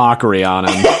vicious mockery on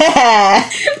him.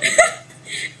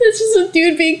 This is a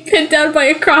dude being pinned down by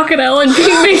a crocodile and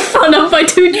being made fun of by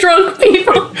two drunk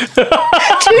people.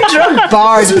 Two drunk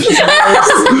bards.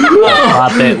 The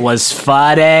puppet was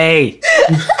funny.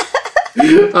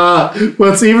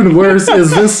 What's even worse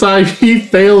is this time he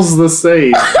fails the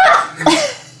save.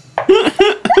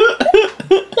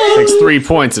 Takes 3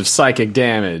 points of psychic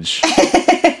damage.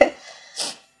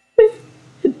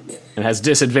 And has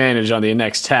disadvantage on the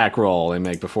next attack roll they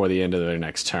make before the end of their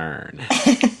next turn.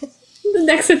 The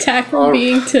next attack will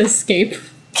being to escape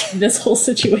this whole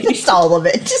situation. Just all of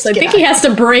it. Just I think he has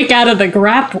to break out of the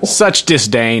grapple. Such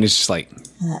disdain is just like,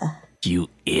 you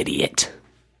idiot.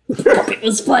 It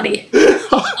was funny.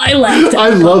 I laughed. I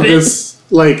love this.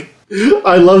 Like,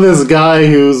 I love this guy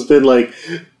who's been like,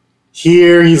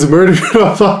 here, he's murdered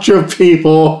a bunch of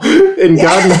people and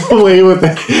gotten away with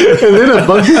it. And then a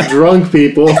bunch of drunk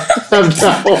people have now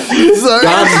sorry,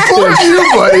 gotten fuck you,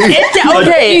 buddy.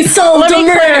 Okay, He solved let a me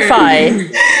murder. clarify.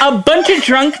 A bunch of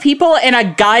drunk people and a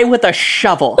guy with a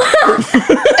shovel. Guy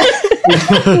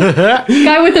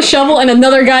with a shovel and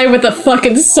another guy with a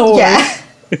fucking sword. Yeah.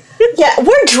 Yeah,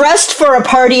 we're dressed for a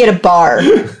party at a bar.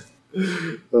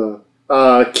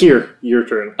 Kier, your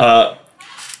turn.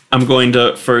 I'm going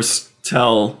to first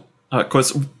tell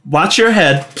Quest, watch your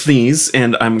head, please,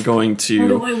 and I'm going How do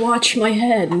to. I watch my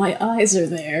head? My eyes are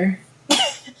there.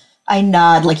 I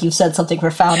nod like you've said something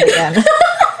profound again.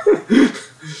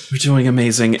 You're doing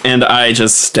amazing, and I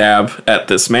just stab at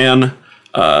this man,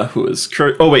 who is.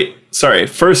 Oh wait, sorry.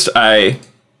 First, I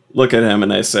look at him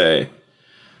and I say,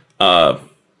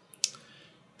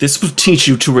 "This will teach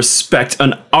you to respect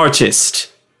an artist."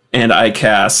 And I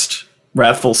cast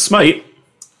Wrathful Smite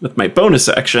with my bonus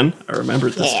action. I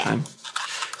remembered this time.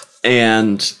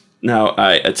 And now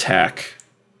I attack.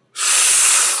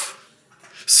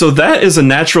 So that is a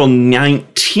natural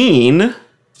 19. You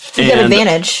get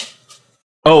advantage.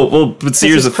 Oh, well, but see,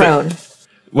 here's He's the thing. prone.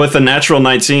 With a natural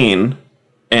 19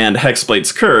 and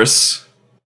Hexblade's Curse,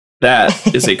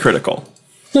 that is a critical.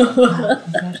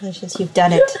 Congratulations, you've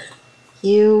done it.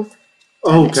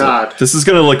 Oh god. This is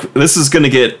gonna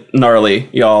get gnarly,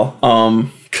 y'all.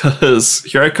 Cause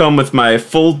here I come with my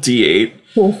full D8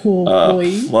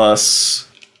 Boy. plus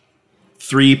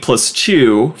 3 plus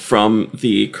 2 from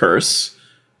the curse.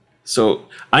 So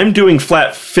I'm doing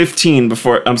flat 15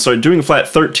 before. I'm sorry, doing flat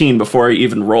 13 before I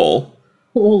even roll.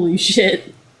 Holy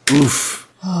shit. Oof.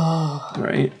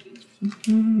 Right.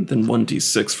 Then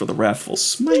 1d6 for the Wrathful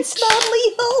Smite. It's not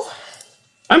lethal.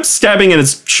 I'm stabbing at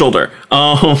his shoulder.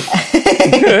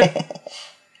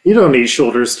 You don't need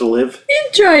shoulders to live. You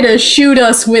try to shoot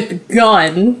us with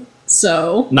gun,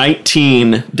 so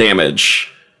 19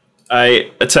 damage. I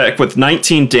attack with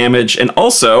 19 damage, and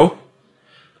also,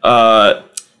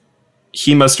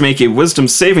 he must make a wisdom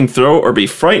saving throw or be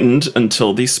frightened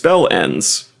until the spell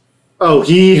ends. Oh,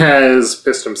 he has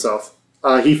pissed himself.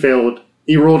 He failed.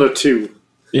 He rolled a 2.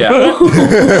 Yeah.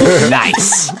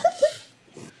 Nice.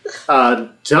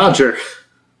 Dodger.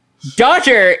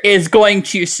 Dodger is going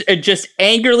to just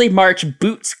angrily march,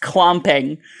 boots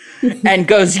clomping, and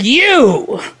goes,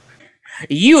 You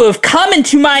have come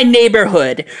into my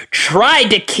neighborhood, tried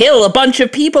to kill a bunch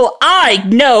of people I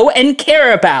know and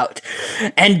care about,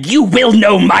 and you will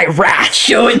know my wrath.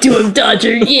 Show it to him,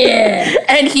 Dodger. Yeah.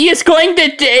 And he is going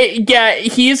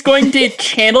to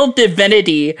channel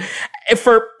divinity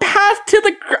for path to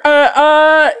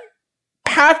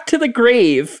the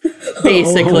grave,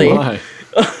 basically. Oh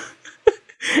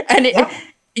And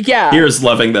Here's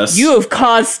loving this. You have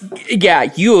caused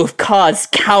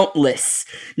countless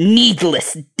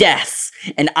needless deaths,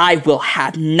 and I will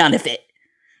have none of it.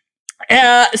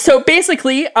 So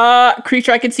basically,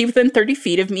 creature I can see within 30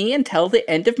 feet of me until the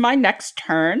end of my next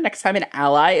turn. Next time an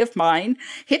ally of mine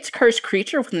hits cursed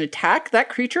creature with an attack, that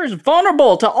creature is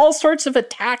vulnerable to all sorts of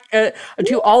to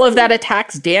all of that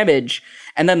attack's damage,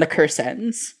 and then the curse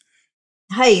ends.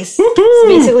 Nice. It's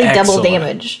basically double Excellent.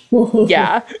 damage.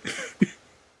 Yeah.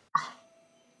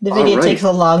 The video Alright. takes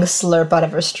a long slurp out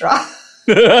of her straw.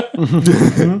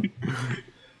 The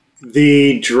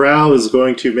drow is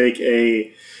going to make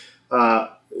a...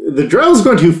 the drow is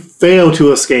going to fail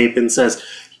to escape and says,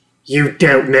 "You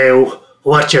don't know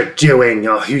what you're doing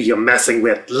or who you're messing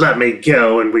with. Let me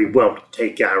go and we won't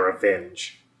take our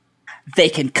revenge." They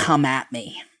can come at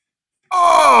me.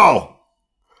 Oh!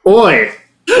 Oi!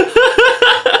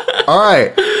 All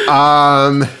right.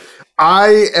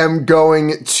 I am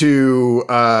going to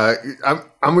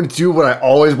I'm going to do what I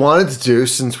always wanted to do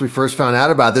since we first found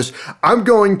out about this. I'm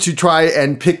going to try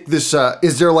and pick this.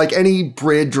 Is there like any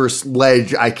bridge or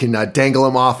ledge I can dangle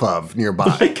him off of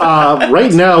nearby?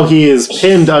 Right now he is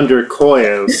pinned under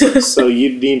Koyos, so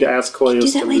you need to ask Koyos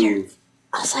Do that to later. move.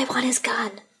 Also, I want his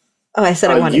gun. Oh, I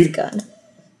said I want his gun.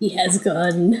 He has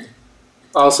gun.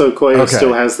 Also, Koyos Okay.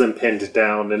 still has them pinned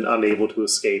down and unable to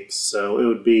escape, so it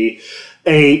would be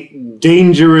a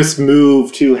dangerous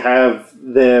move to have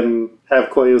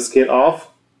Koyos get off.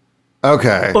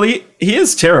 Okay. Well, he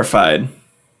is terrified.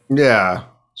 Yeah.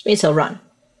 Which means he'll run.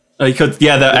 He could,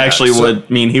 that actually would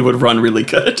mean he would run really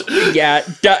good. Yeah,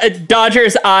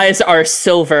 Dodger's eyes are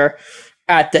silver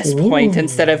at this point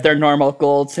instead of their normal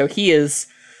gold, so he is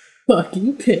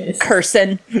Fucking pissed.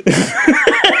 cursing.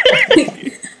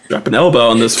 Drop an elbow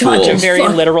on this fool. In a very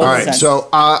literal All right. sense. So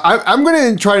I'm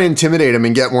going to try to intimidate him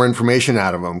and get more information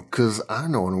out of him because I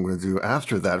don't know what I'm going to do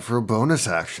after that for a bonus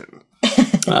action.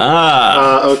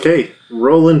 Okay,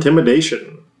 roll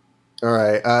intimidation. All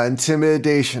right.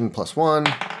 Intimidation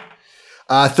 +1.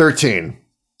 13.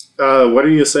 What are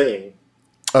you saying?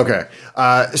 Okay.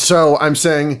 So I'm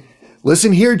saying,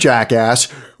 listen here,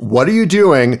 jackass. What are you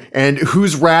doing? And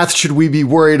whose wrath should we be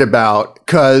worried about?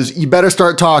 Because you better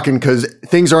start talking because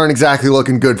things aren't exactly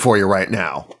looking good for you right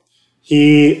now.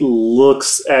 He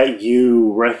looks at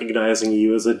you, recognizing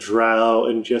you as a drow,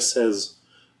 and just says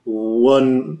a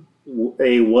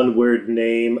one-word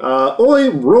name. Oi,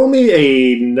 roll me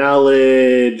a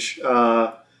knowledge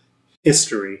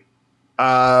history.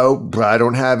 But I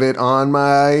don't have it on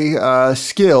my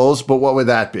skills, but what would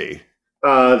that be?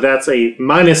 That's a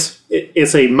minus.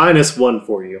 It's a -1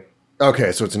 for you.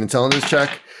 Okay, so it's an intelligence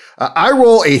check. I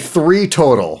roll a 3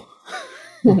 total.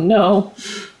 Oh, no.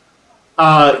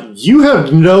 You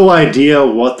have no idea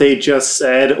what they just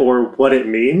said or what it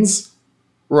means.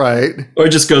 Right. Or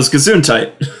it just goes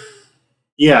Gesundheit.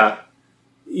 Yeah.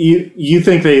 You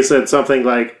think they said something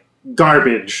like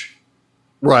garbage.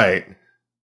 Right.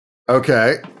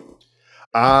 Okay.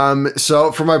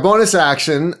 So for my bonus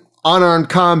action, unarmed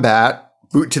combat,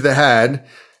 boot to the head,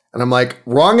 and I'm like,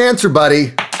 wrong answer,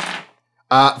 buddy.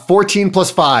 14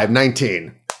 + 5,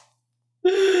 19.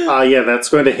 Yeah, that's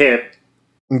going to hit.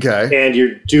 Okay. And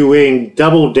you're doing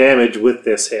double damage with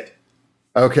this hit.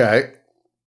 Okay.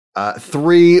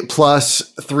 3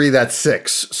 + 3, that's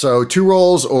 6. So 2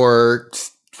 rolls or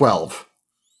 12.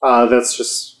 That's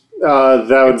just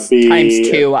that would be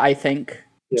 ×2, I think.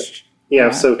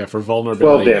 Yeah, so Yeah, for 12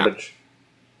 vulnerability. damage.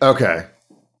 Okay.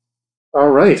 All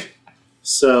right.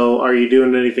 So, are you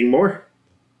doing anything more?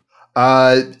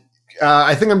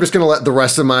 I think I'm just going to let the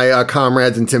rest of my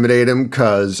comrades intimidate him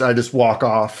because I just walk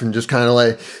off and just kind of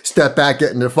like step back,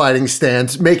 get into a fighting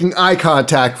stance, making eye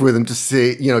contact with him to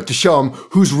see, to show him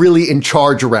who's really in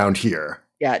charge around here.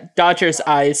 Yeah, Dodger's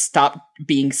eyes stop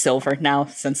being silver now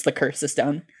since the curse is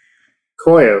done.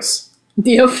 Koyos.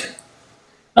 Yep.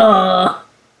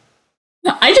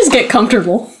 I just get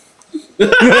comfortable. I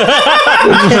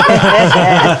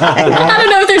don't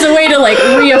know if there's a way to like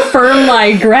reaffirm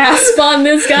my grasp on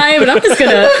this guy, but I'm just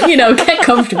gonna, get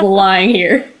comfortable lying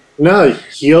here. No,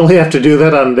 you only have to do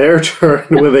that on their turn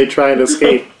when they try and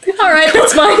escape. All right,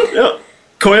 that's fine.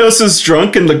 Koyos is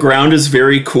drunk and the ground is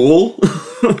very cool.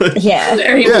 Yeah.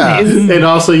 Very Yeah. nice. And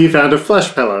also, you found a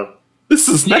flesh pillow. This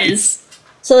is nice. Yes.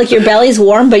 So like your belly's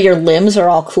warm, but your limbs are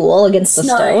all cool against the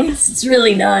stone. Nice. It's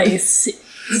really nice.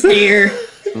 It's here.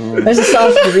 There's a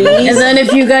soft breeze. And then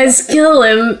if you guys kill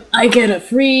him, I get a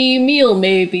free meal,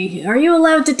 maybe. Are you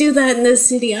allowed to do that in this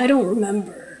city? I don't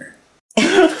remember.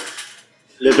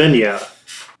 Lavinia.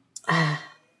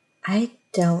 I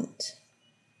don't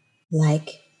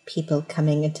like people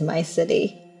coming into my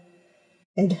city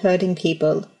and hurting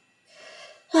people.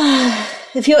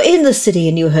 If you're in the city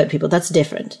and you hurt people, that's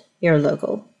different. You're a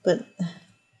local, but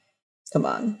come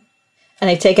on. And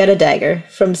I take out a dagger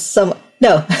from some.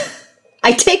 No,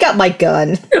 I take out my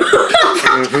gun.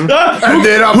 And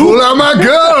then I pull out my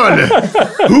gun.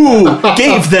 Who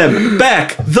gave them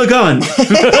back the gun?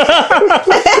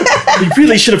 We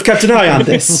really should have kept an eye on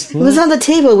this. It was on the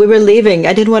table. We were leaving.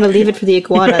 I didn't want to leave it for the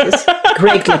iguanas.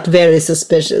 Greg looked very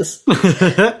suspicious.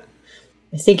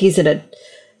 I think he's in a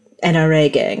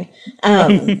NRA gang.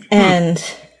 And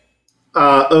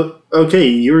Okay,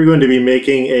 you're going to be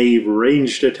making a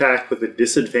ranged attack with a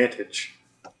disadvantage.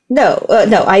 no,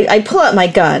 I pull out my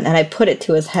gun and I put it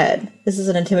to his head. This is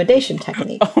an intimidation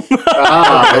technique.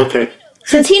 Okay.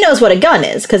 Since he knows what a gun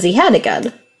is, because he had a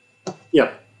gun.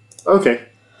 Yeah. Okay.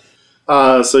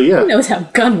 So yeah, Knows how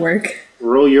gun work.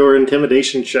 roll your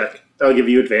intimidation check. I'll give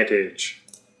you advantage.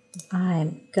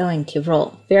 I'm going to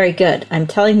roll. Very good. I'm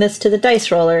telling this to the dice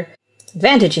roller.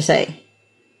 Advantage, you say.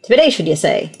 Intimidation, you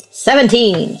say.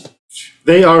 17.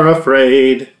 They are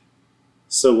afraid.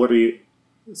 So what are you...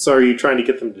 So are you trying to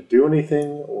get them to do anything,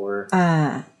 or...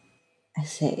 I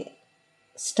say,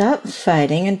 stop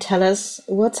fighting and tell us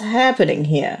what's happening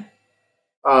here.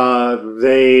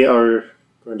 They are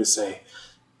going to say,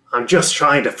 I'm just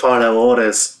trying to follow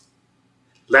orders.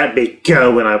 Let me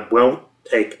go and I won't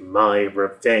take my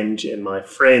revenge, and my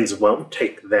friends won't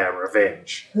take their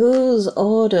revenge. Whose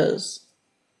orders?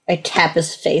 I tap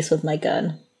his face with my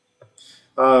gun.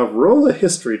 Roll a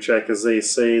history check as they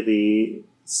say the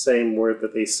same word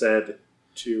that they said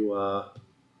to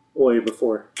Oi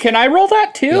before. Can I roll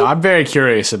that too? No, I'm very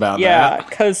curious about Yeah, that.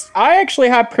 because I actually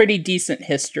have pretty decent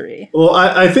history. Well,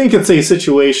 I think it's a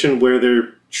situation where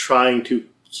they're trying to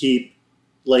keep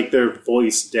like their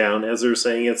voice down as they're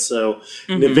saying it. So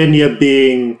Navinia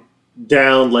being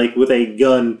down, like with a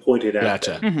gun pointed at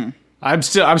Gotcha. them. I'm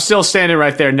still standing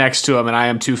right there next to him, and I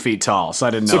am 2 feet tall, so I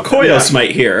didn't know. So Koyos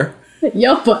might hear.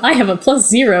 Yup, but I have a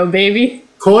 +0, baby.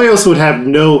 Koyos would have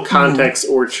no context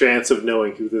or chance of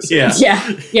knowing who this Yeah. is.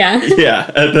 Yeah, yeah.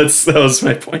 Yeah, that was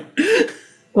my point.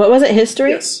 What was it, history?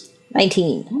 Yes.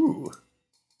 19.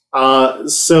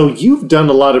 So you've done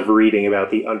a lot of reading about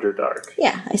the Underdark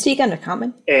Yeah, I speak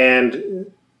Undercommon.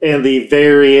 and the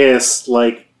various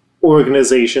like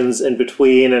organizations in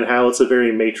between and how it's a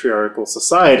very matriarchal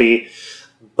society.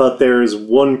 But there's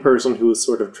one person who has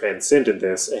sort of transcended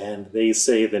this, and they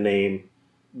say the name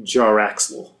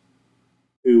Jaraxel,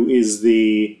 who is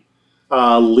the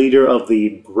leader of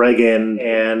the Bregan,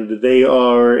 and they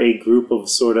are a group of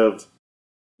sort of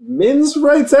men's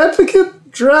rights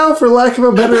advocate drow, for lack of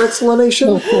a better explanation.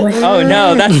 Oh boy. Oh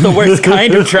no, that's the worst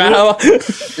kind of drow.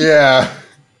 Yeah.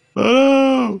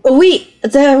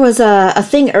 There was a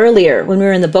thing earlier when we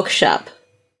were in the bookshop,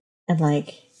 and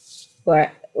like,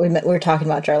 where we were talking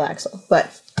about Jarlaxle,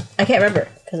 but I can't remember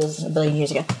because it was a billion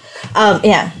years ago.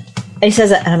 Yeah, and he says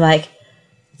that, and I'm like,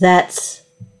 that's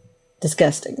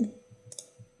disgusting.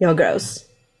 You're gross.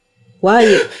 Why are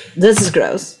you? This is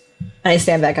gross. And I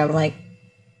stand back up. I'm like,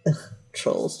 ugh,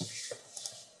 trolls.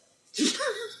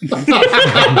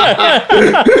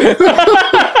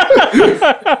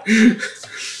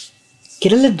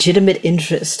 Get a legitimate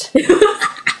interest. Get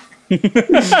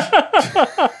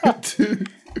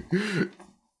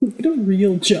a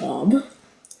real job.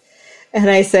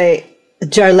 And I say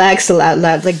Jarlaxle out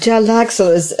loud. Like,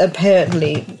 Jarlaxle is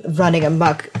apparently running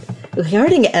amok,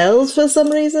 regarding elves for some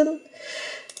reason.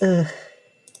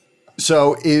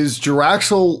 So is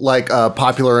Jaraxel like a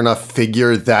popular enough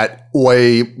figure that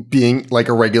Oi, being like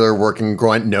a regular working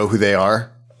grunt, know who they are?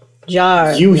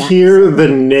 You hear the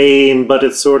name, but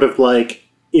it's sort of like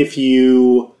if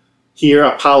you hear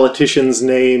a politician's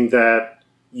name that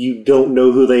you don't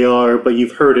know who they are, but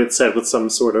you've heard it said with some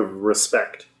sort of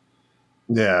respect.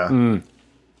 Yeah.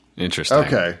 Interesting.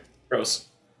 Okay. Gross.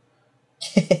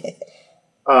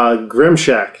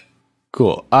 Grimshack.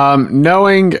 Cool.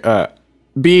 Knowing,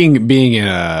 being in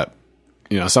a,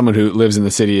 someone who lives in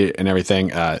the city and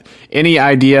everything, any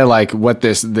idea like what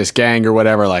this gang or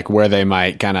whatever, like where they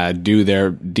might kind of do their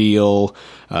deal,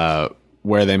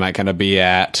 where they might kind of be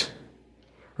at,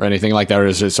 or anything like that, or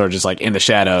is it sort of just like in the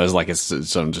shadows, like it's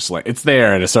some just like it's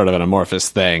there and it's sort of an amorphous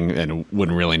thing, and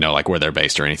wouldn't really know like where they're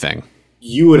based or anything?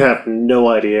 You would have no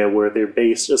idea where they're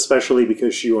based, especially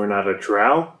because you are not a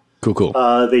drow. Cool.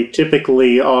 They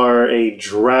typically are a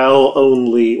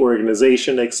drow-only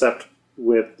organization, except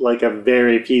with like a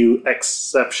very few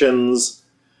exceptions.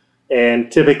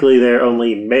 And typically they're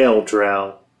only male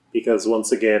drow, because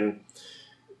once again,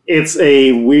 it's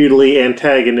a weirdly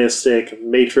antagonistic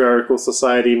matriarchal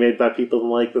society made by people in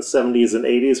like the 70s and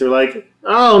 80s who are like,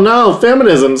 oh no,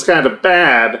 feminism's kind of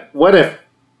bad. What if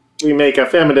we make a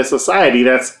feminist society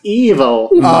that's evil?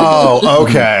 Oh,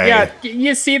 okay. Yeah,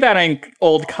 you see that in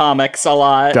old comics a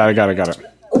lot. Got it.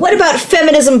 What about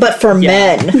feminism but for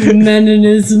men?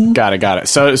 Meninism. Got it.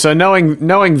 So knowing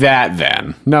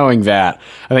that,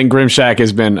 I think Grimshack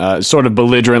has been sort of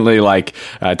belligerently like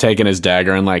taking his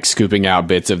dagger and like scooping out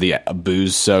bits of the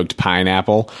booze-soaked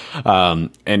pineapple and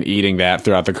eating that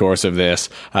throughout the course of this,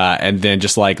 and then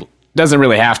just like doesn't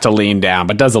really have to lean down,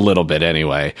 but does a little bit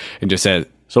anyway, and just says,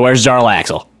 "So where's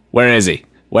Jarlaxle? Where is he?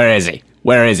 Where is he?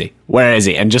 Where is he? Where is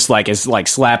he?" And just like is like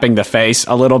slapping the face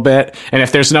a little bit. And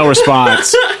if there's no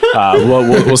response,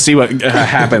 we'll see what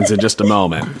happens in just a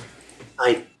moment.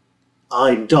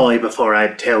 I'd die before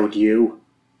I'd tell you.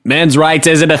 Men's rights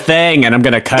isn't a thing, and I'm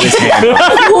gonna cut his hand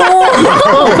off.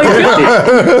 Oh my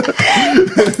god.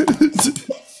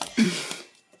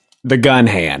 The gun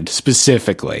hand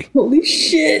specifically. Holy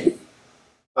shit.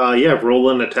 Yeah,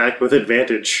 roll an attack with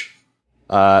advantage.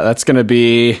 That's gonna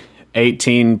be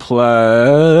 18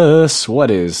 plus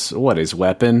what is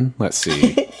weapon? Let's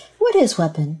see. What is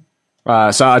weapon?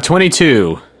 So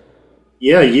 22.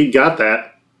 Yeah, you got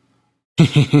that.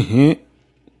 You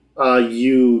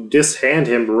dishand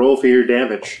him. Roll for your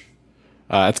damage.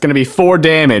 It's gonna be 4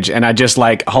 damage, and I just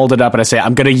like hold it up and I say,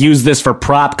 "I'm gonna use this for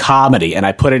prop comedy," and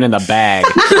I put it in the bag.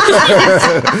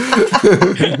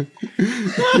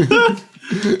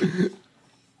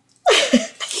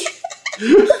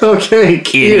 Okay,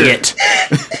 Kier. Idiot.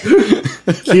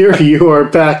 Kier, you are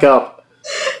back up.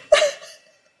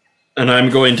 And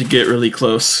I'm going to get really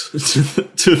close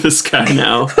to this guy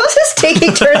now. Who's just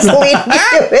taking turns leading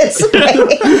into his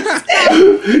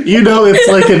face? You know, it's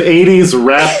like an 80s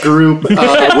rap group where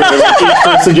each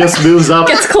person just moves up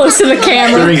Gets close to the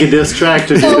camera. during a diss track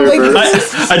to do Oh their my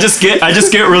verse. I just get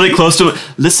really close to it.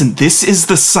 Listen, this is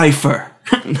the cipher.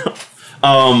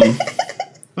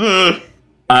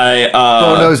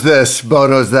 Bo knows this. Bo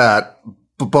knows that.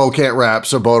 Bo can't rap,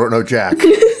 so Bo don't know Jack.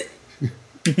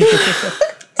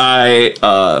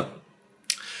 I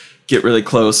get really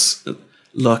close.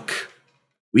 Look,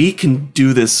 we can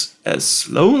do this as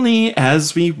slowly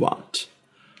as we want.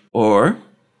 Or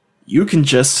you can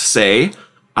just say,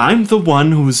 I'm the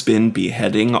one who's been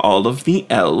beheading all of the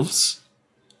elves,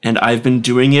 and I've been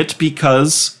doing it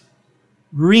because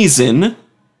reason,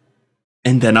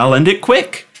 and then I'll end it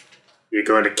quick. You're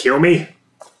going to kill me?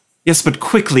 Yes, but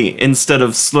quickly, instead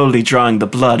of slowly drawing the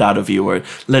blood out of you or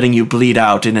letting you bleed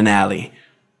out in an alley.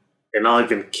 And I've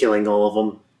been killing all of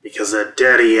them because they're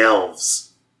dirty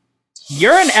elves.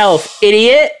 You're an elf,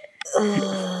 idiot.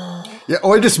 Yeah,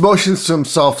 Oi just motions to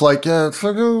himself like, yeah, it's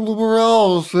like we're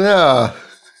elves, yeah.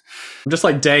 I'm just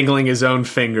like dangling his own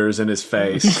fingers in his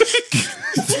face.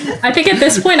 I think at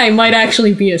this point I might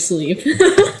actually be asleep.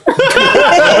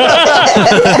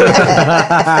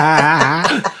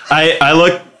 I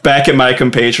look back at my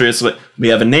compatriots. We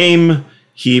have a name.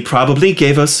 He probably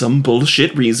gave us some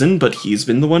bullshit reason, but he's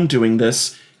been the one doing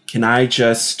this. Can I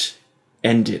just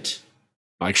end it?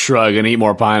 Like shrug and eat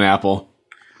more pineapple.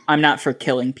 I'm not for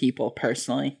killing people,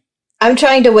 personally. I'm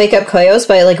trying to wake up Koyos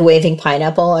by like waving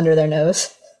pineapple under their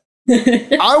nose.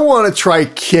 I want to try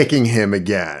kicking him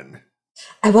again.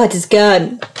 I want his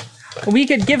gun. We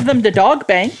could give them the dog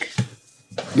bank.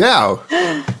 Yeah.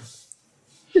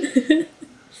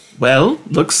 Well,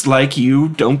 looks like you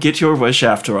don't get your wish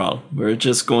after all. We're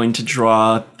just going to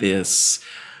draw this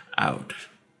out.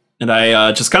 And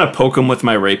I just kind of poke him with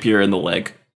my rapier in the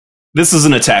leg. This is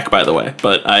an attack, by the way,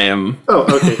 but I am... Oh,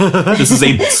 okay. This is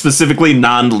a specifically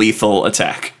non-lethal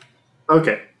attack.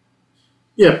 Okay.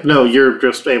 Yep, no, you're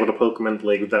just able to poke him in the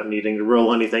leg without needing to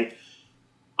roll anything.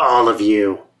 All of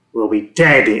you will be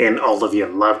dead, and all of your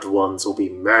loved ones will be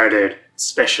murdered,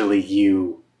 especially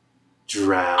you,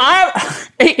 Drow.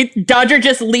 Dodger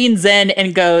just leans in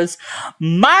and goes,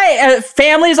 my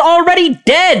family's already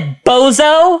dead,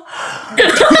 bozo.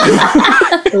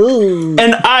 Ooh.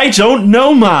 And I don't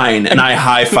know mine. And I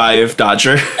high-five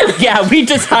Dodger. Yeah, we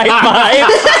just high five.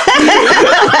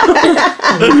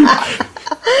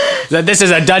 That this is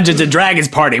a Dungeons and Dragons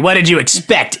party. What did you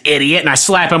expect, idiot? And I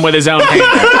slap him with his own hand.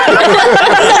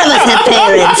 None of us have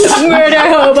parents. Murder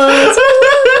hobos.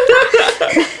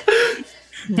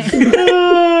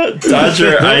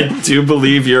 Dodger, I do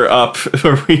believe you're up. What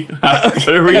are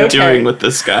we doing with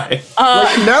this guy?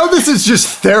 Now this is just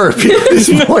therapy at this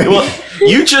point. Well,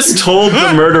 you just told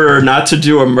the murderer not to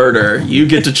do a murder. You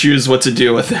get to choose what to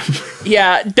do with him.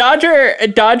 Yeah, Dodger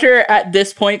at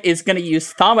this point is going to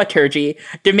use thaumaturgy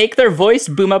to make their voice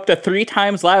boom up to 3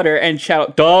 times louder and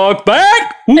shout, "Dog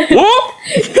back!" Whoop, whoop.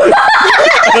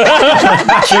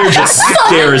 Kier just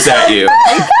stares at you.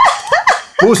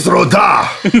 Ustroda!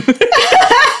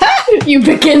 You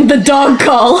begin the dog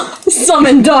call.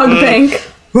 Summon dog bank.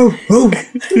 At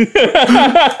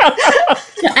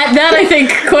that, I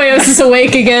think Koyos is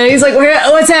awake again. He's like,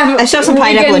 what's happening? I shove some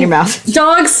pineapple in your mouth.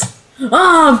 Dogs?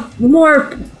 Ah,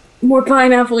 more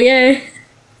pineapple, yay.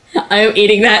 I'm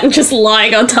eating that and just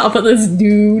lying on top of this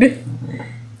dude.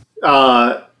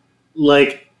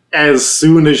 Like, as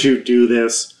soon as you do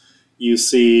this, you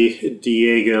see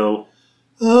Diego.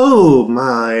 Oh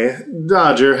my,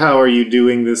 Dodger, how are you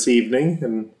doing this evening?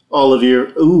 And all of your,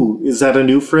 is that a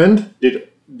new friend? Did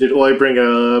Oi bring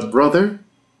a brother?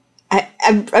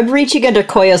 I'm reaching under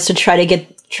Koyos to try to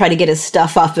get his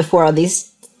stuff off before all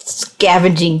these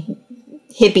scavenging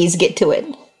hippies get to it.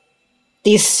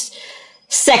 These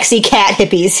sexy cat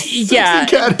hippies. Yeah,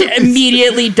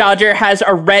 immediately Dodger has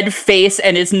a red face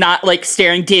and is not like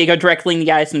staring Diego directly in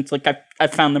the eyes, and it's like, I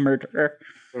found the murderer.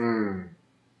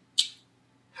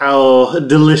 How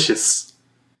delicious.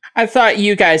 I thought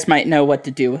you guys might know what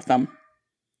to do with them.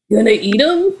 You gonna eat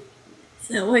them? Is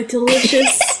that like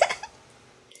delicious?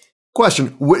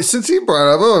 Question: since he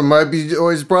brought up, it might be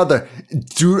Oi's brother.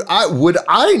 Dude, would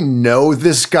I know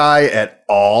this guy at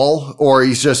all, or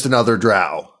he's just another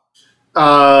drow?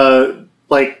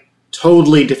 Like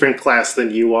totally different class than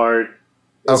you are.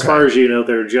 As far as you know,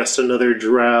 they're just another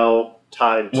drow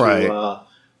tied to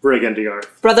Brigandiarth.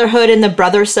 Brotherhood in the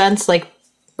brother sense, like.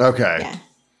 Okay. Yeah.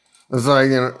 It's like,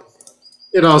 you know.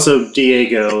 And also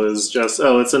Diego is just,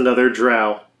 it's another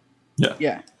drow.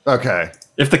 Yeah. Okay.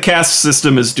 If the caste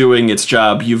system is doing its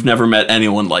job, you've never met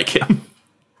anyone like him.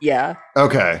 Yeah.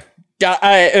 Okay.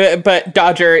 But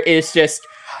Dodger is just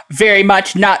very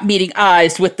much not meeting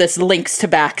eyes with this Lynx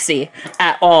Tabaxi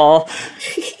at all.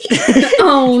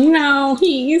 Oh no,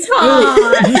 he's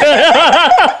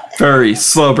hot. Furry,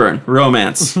 slow burn,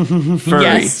 romance. Furry,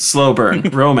 Yes. slow burn,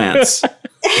 romance.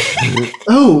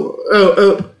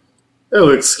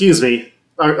 Excuse me.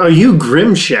 Are you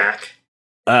Grimshack?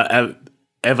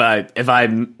 If I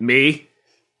me?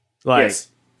 Like, Yes.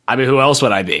 I mean, who else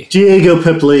would I be? Diego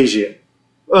Peplagian.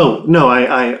 Oh, no,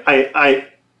 I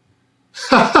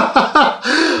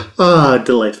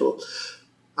delightful.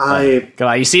 Come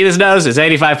on, you see this nose? It's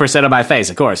 85% of my face,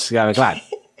 of course. Come on.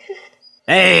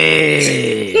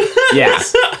 Hey! Yeah.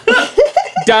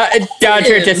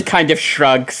 Dodger just kind of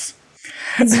shrugs.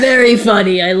 He's very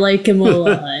funny. I like him a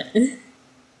lot.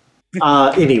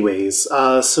 Anyways,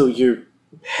 so you're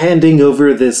handing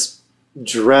over this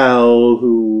drow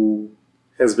who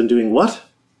has been doing what?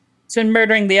 He's been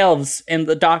murdering the elves in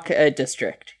the Dock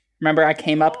district. Remember, I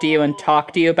came up to you and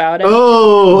talked to you about it?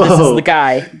 This is the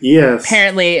guy. Yes.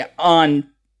 Apparently on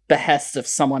behest of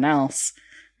someone else.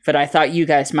 But I thought you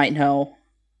guys might know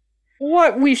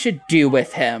what we should do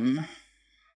with him.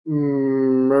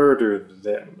 Murder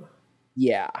them.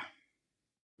 Yeah.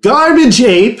 Garbage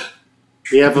Ape!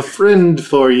 We have a friend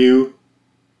for you.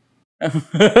 And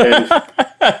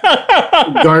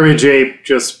Garbage Ape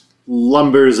just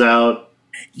lumbers out.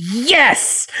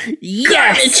 Yes! Yes!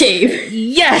 Garbage Ape.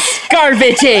 Yes!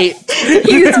 Garbage Ape!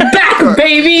 He's back,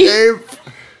 baby.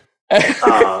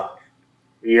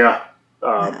 Yeah.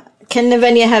 Can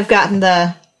Navenia have gotten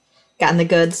the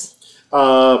goods?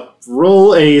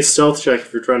 Roll a stealth check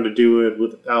if you're trying to do it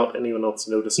without anyone else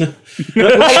noticing. Why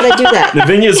would I do that?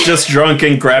 Navinia's just drunk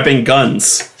and grabbing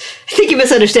guns. I think you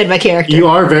misunderstand my character. You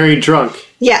are very drunk.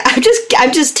 Yeah,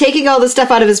 I'm just taking all the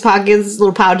stuff out of his pockets,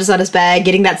 little pouches on his bag,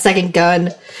 getting that second gun.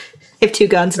 I have 2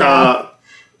 guns now.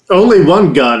 Only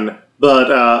 1 gun,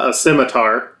 but a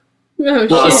scimitar. Oh,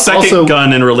 Well, a shit. second Also-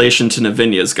 gun in relation to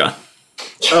Navinia's gun.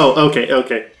 Oh,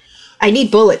 okay. I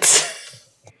need bullets.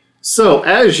 So,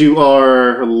 as you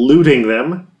are looting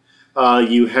them,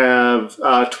 you have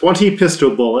 20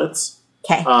 pistol bullets,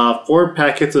 Okay. 4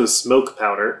 packets of smoke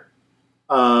powder,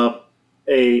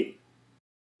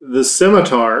 the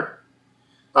scimitar,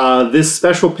 this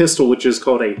special pistol, which is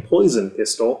called a poison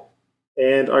pistol,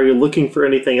 and are you looking for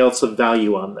anything else of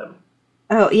value on them?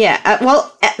 Oh, yeah.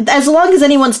 Well, as long as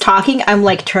anyone's talking, I'm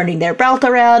like turning their belt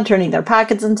around, turning their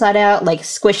pockets inside out, like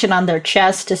squishing on their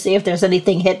chest to see if there's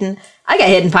anything hidden. I got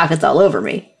hidden pockets all over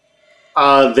me.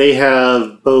 They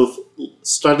have both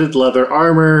studded leather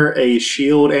armor, a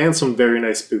shield, and some very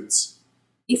nice boots.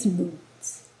 These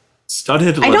boots.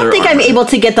 Studded leather I don't think armor. I'm able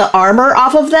to get the armor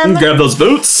off of them, Grab those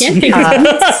boots. Can't pick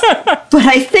boots. but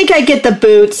I think I get the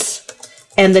boots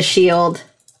and the shield.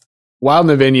 While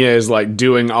Navinia is like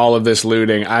doing all of this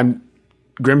looting,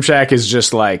 Grimshack is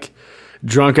just like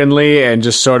drunkenly and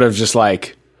just sort of just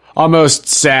like almost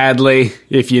sadly,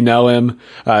 if you know him,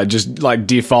 just like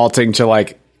defaulting to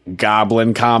like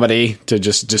goblin comedy to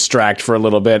just distract for a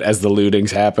little bit as the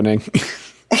looting's happening.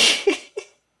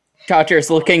 Dodger's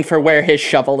looking for where his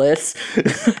shovel is.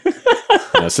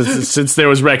 Since there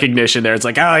was recognition there, it's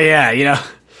like, oh yeah,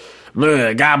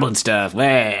 goblin stuff.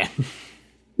 Bleh.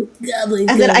 Goblin.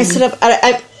 And then I sit up,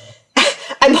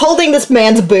 I'm holding this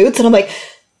man's boots, and I'm like,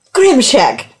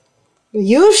 Grimshack,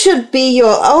 you should be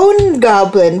your own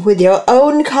goblin with your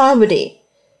own comedy.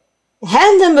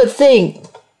 Hand them a thing.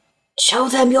 Show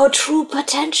them your true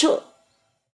potential.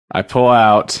 I pull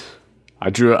out. I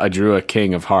drew a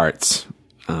king of hearts.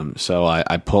 So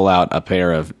I pull out a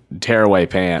pair of tearaway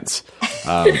pants,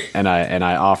 and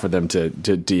I offer them to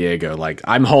Diego. Like,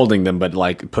 I'm holding them, but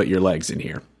like, put your legs in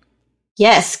here.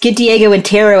 Yes, get Diego in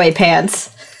tearaway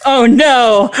pants. Oh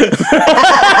no!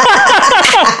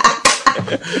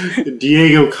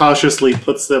 Diego cautiously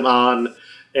puts them on,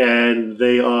 and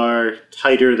they are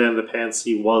tighter than the pants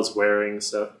he was wearing,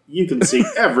 so you can see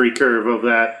every curve of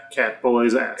that cat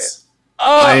boy's ass.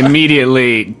 I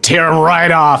immediately tear them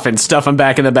right off and stuff them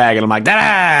back in the bag, and I'm like,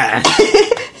 da!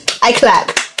 I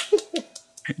clap.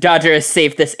 Dodger has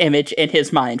saved this image in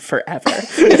his mind forever.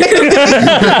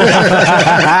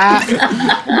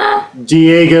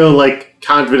 Diego, like,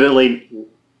 confidently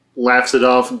laughs it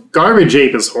off. Garbage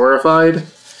Ape is horrified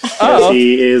as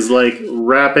he is, like,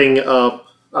 wrapping up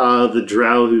the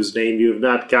drow whose name you have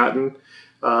not gotten.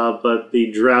 But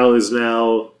the drow is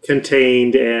now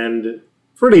contained and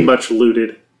pretty much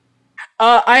looted.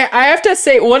 I have to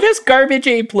say, what does Garbage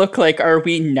Ape look like? Are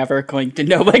we never going to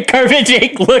know what Garbage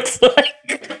Ape looks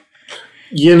like?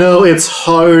 You know, it's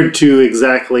hard to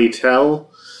exactly tell.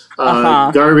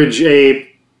 Garbage Ape,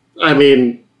 I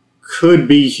mean, could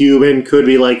be human, could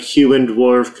be like human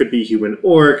dwarf, could be human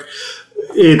orc.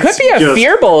 It's Could be a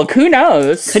Fearbulk, who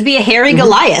knows? Could be a hairy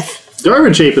Goliath.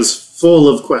 Garbage Ape is full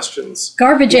of questions.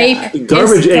 Garbage ape.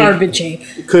 Garbage is ape. Garbage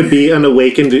ape. Could be an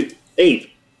awakened ape.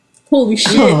 Holy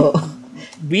shit. Oh,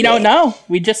 We don't know.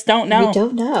 We just don't know. we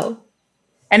don't know.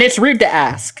 And it's rude to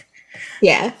ask.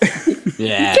 Yeah.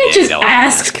 Yeah, You can't just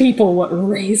ask people what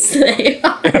race they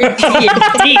are in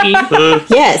D&D.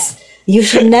 Yes. You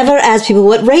should never ask people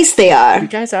what race they are. You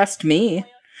guys asked me.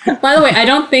 By the way, I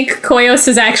don't think Koyos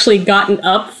has actually gotten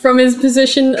up from his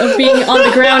position of being on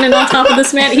the ground and on top of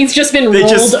this man. He's just been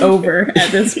rolled over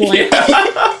at this point.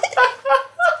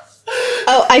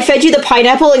 Oh, I fed you the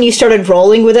pineapple and you started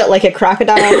rolling with it like a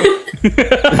crocodile.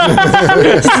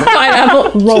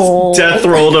 Pineapple roll. Death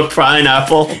rolled a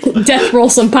pineapple. Death roll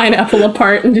some pineapple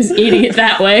apart and just eating it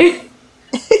that way.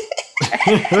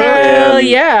 Hell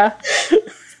yeah.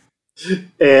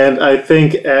 And I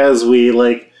think as we,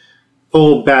 like,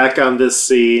 pull back on this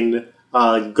scene,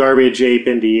 Garbage Ape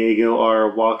and Diego are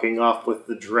walking off with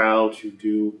the drow to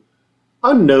do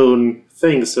unknown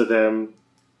things to them.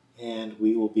 And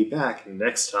we will be back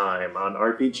next time on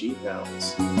RPG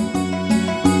Pals.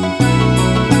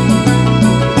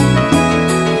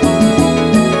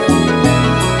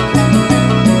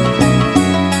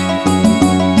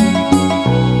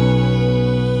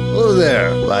 Hello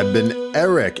there. I've been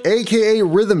Eric, aka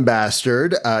Rhythm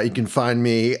Bastard. You can find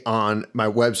me on my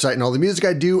website and all the music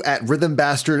I do at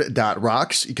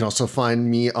rhythmbastard.rocks. You can also find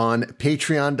me on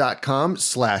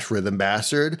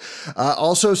patreon.com/rhythmbastard.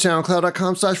 Also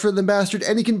soundcloud.com/rhythmbastard.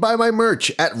 And you can buy my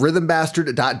merch at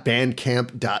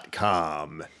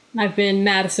rhythmbastard.bandcamp.com. I've been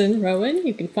Madison Rowan.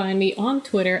 You can find me on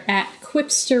Twitter at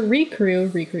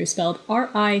QuipsterRecrew, Recrew spelled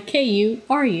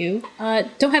R-I-K-U-R-U.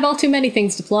 Don't have all too many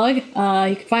things to plug.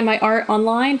 You can find my art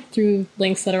online through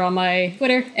links that are on my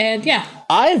Twitter, and yeah.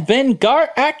 I've been Gar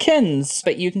Atkins,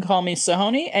 but you can call me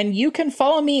Sahoni, and you can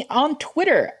follow me on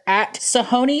Twitter at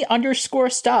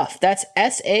Sahoni_stuff. That's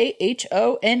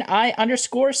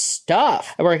SAHONI_stuff.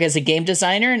 I work as a game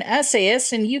designer and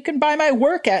essayist, and you can buy my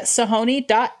work at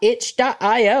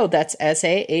sahoni.itch.io. That's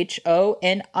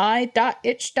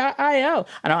SAHONI.itch.io. itch.io.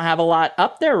 I don't have a lot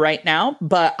up there right now,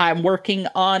 but I'm working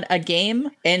on a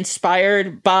game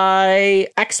inspired by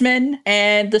X-Men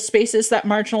and the spaces that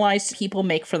marginalized people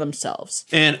make for themselves.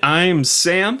 And I'm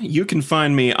Sam. You can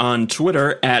find me on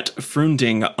Twitter at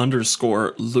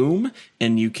Frunding_Loom.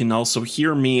 And you can also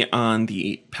hear me on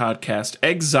the podcast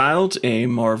Exiled, a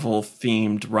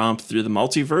Marvel-themed romp through the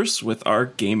multiverse with our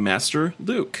Game Master,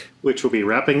 Luke. Which will be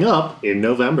wrapping up in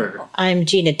November. I'm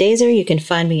Gina Dazer. You can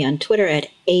find me on Twitter at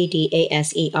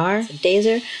ADASER,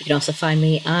 Dazer. You can also find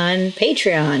me on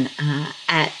Patreon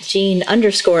at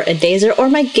Gene_Dazer, or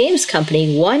my games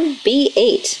company,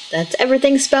 1B8. That's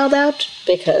everything spelled out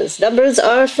because numbers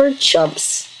are for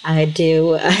chumps. I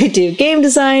do game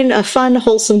design, fun,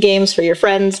 wholesome games for your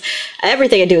friends.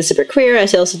 Everything I do is super queer. I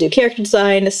also do character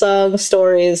design, songs,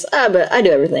 stories. But I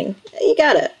do everything. You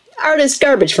got it. Art is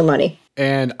garbage for money.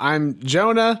 And I'm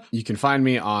Jonah. You can find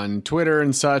me on Twitter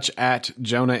and such at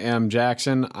Jonah M.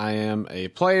 Jackson. I am a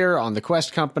player on the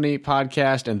Quest Company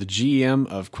podcast and the GM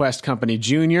of Quest Company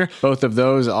Junior. Both of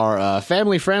those are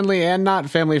family-friendly and not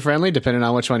family-friendly, depending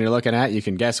on which one you're looking at. You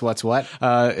can guess what's what.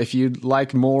 If you'd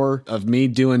like more of me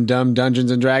doing dumb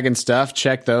Dungeons & Dragons stuff,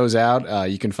 check those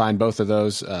out. You can find both of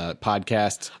those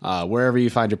podcasts wherever you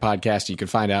find your podcast. You can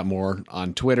find out more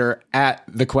on Twitter at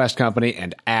The Quest Company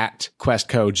and at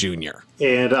QuestCo Junior.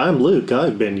 And I'm Luke.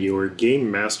 I've been your Game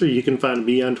Master. You can find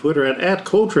me on Twitter at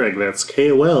Koltreg. That's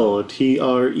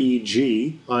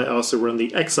KOLTREG. I also run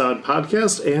the Exod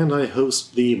podcast, and I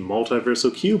host the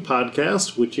Multiversal Q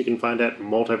podcast, which you can find at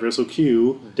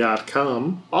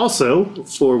multiversalq.com. Also,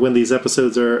 for when these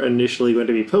episodes are initially going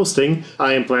to be posting,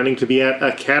 I am planning to be at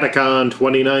Acadicon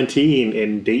 2019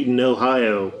 in Dayton,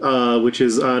 Ohio, which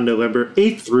is on November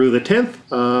 8th through the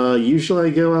 10th.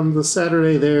 Usually I go on the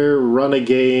Saturday there, run a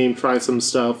game, try some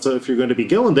stuff. So if you're going to be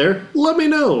going there, let me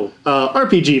know.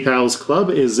 RPG Pals Club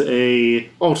is a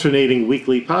alternating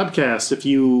weekly podcast. If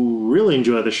you really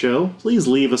enjoy the show, please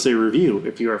leave us a review.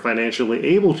 If you are financially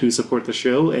able to support the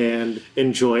show and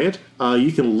enjoy it,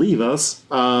 you can leave us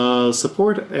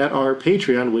support at our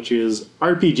Patreon, which is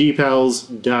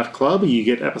rpgpals.club. You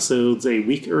get episodes a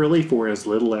week early for as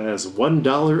little as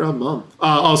 $1 a month.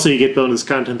 Also, you get bonus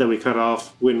content that we cut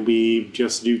off when we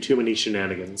just do too many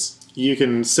shenanigans. You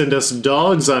can send us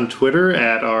dogs on Twitter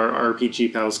at our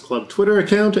RPG Pals Club Twitter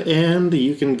account, and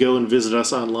you can go and visit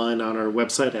us online on our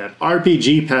website at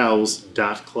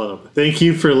rpgpals.club. Thank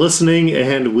you for listening,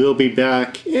 and we'll be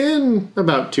back in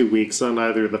about 2 weeks on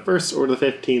either the 1st or the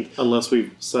 15th, unless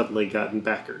we've suddenly gotten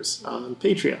backers on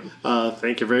Patreon.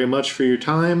 Thank you very much for your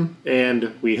time,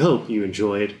 and we hope you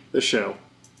enjoyed the show.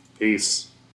 Peace.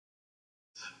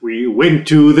 We went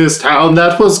to this town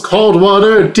that was called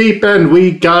Waterdeep, and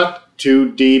we got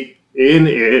too deep in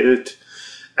it.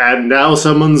 And now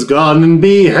someone's gone and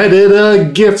beheaded a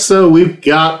gift, so we've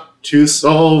got to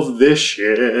solve this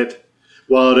shit.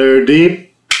 Waterdeep,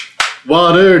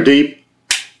 Waterdeep.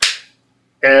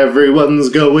 Everyone's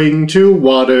going to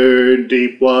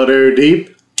Waterdeep,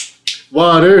 Waterdeep,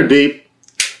 Waterdeep.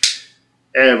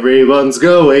 Everyone's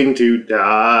going to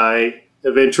die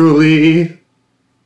eventually.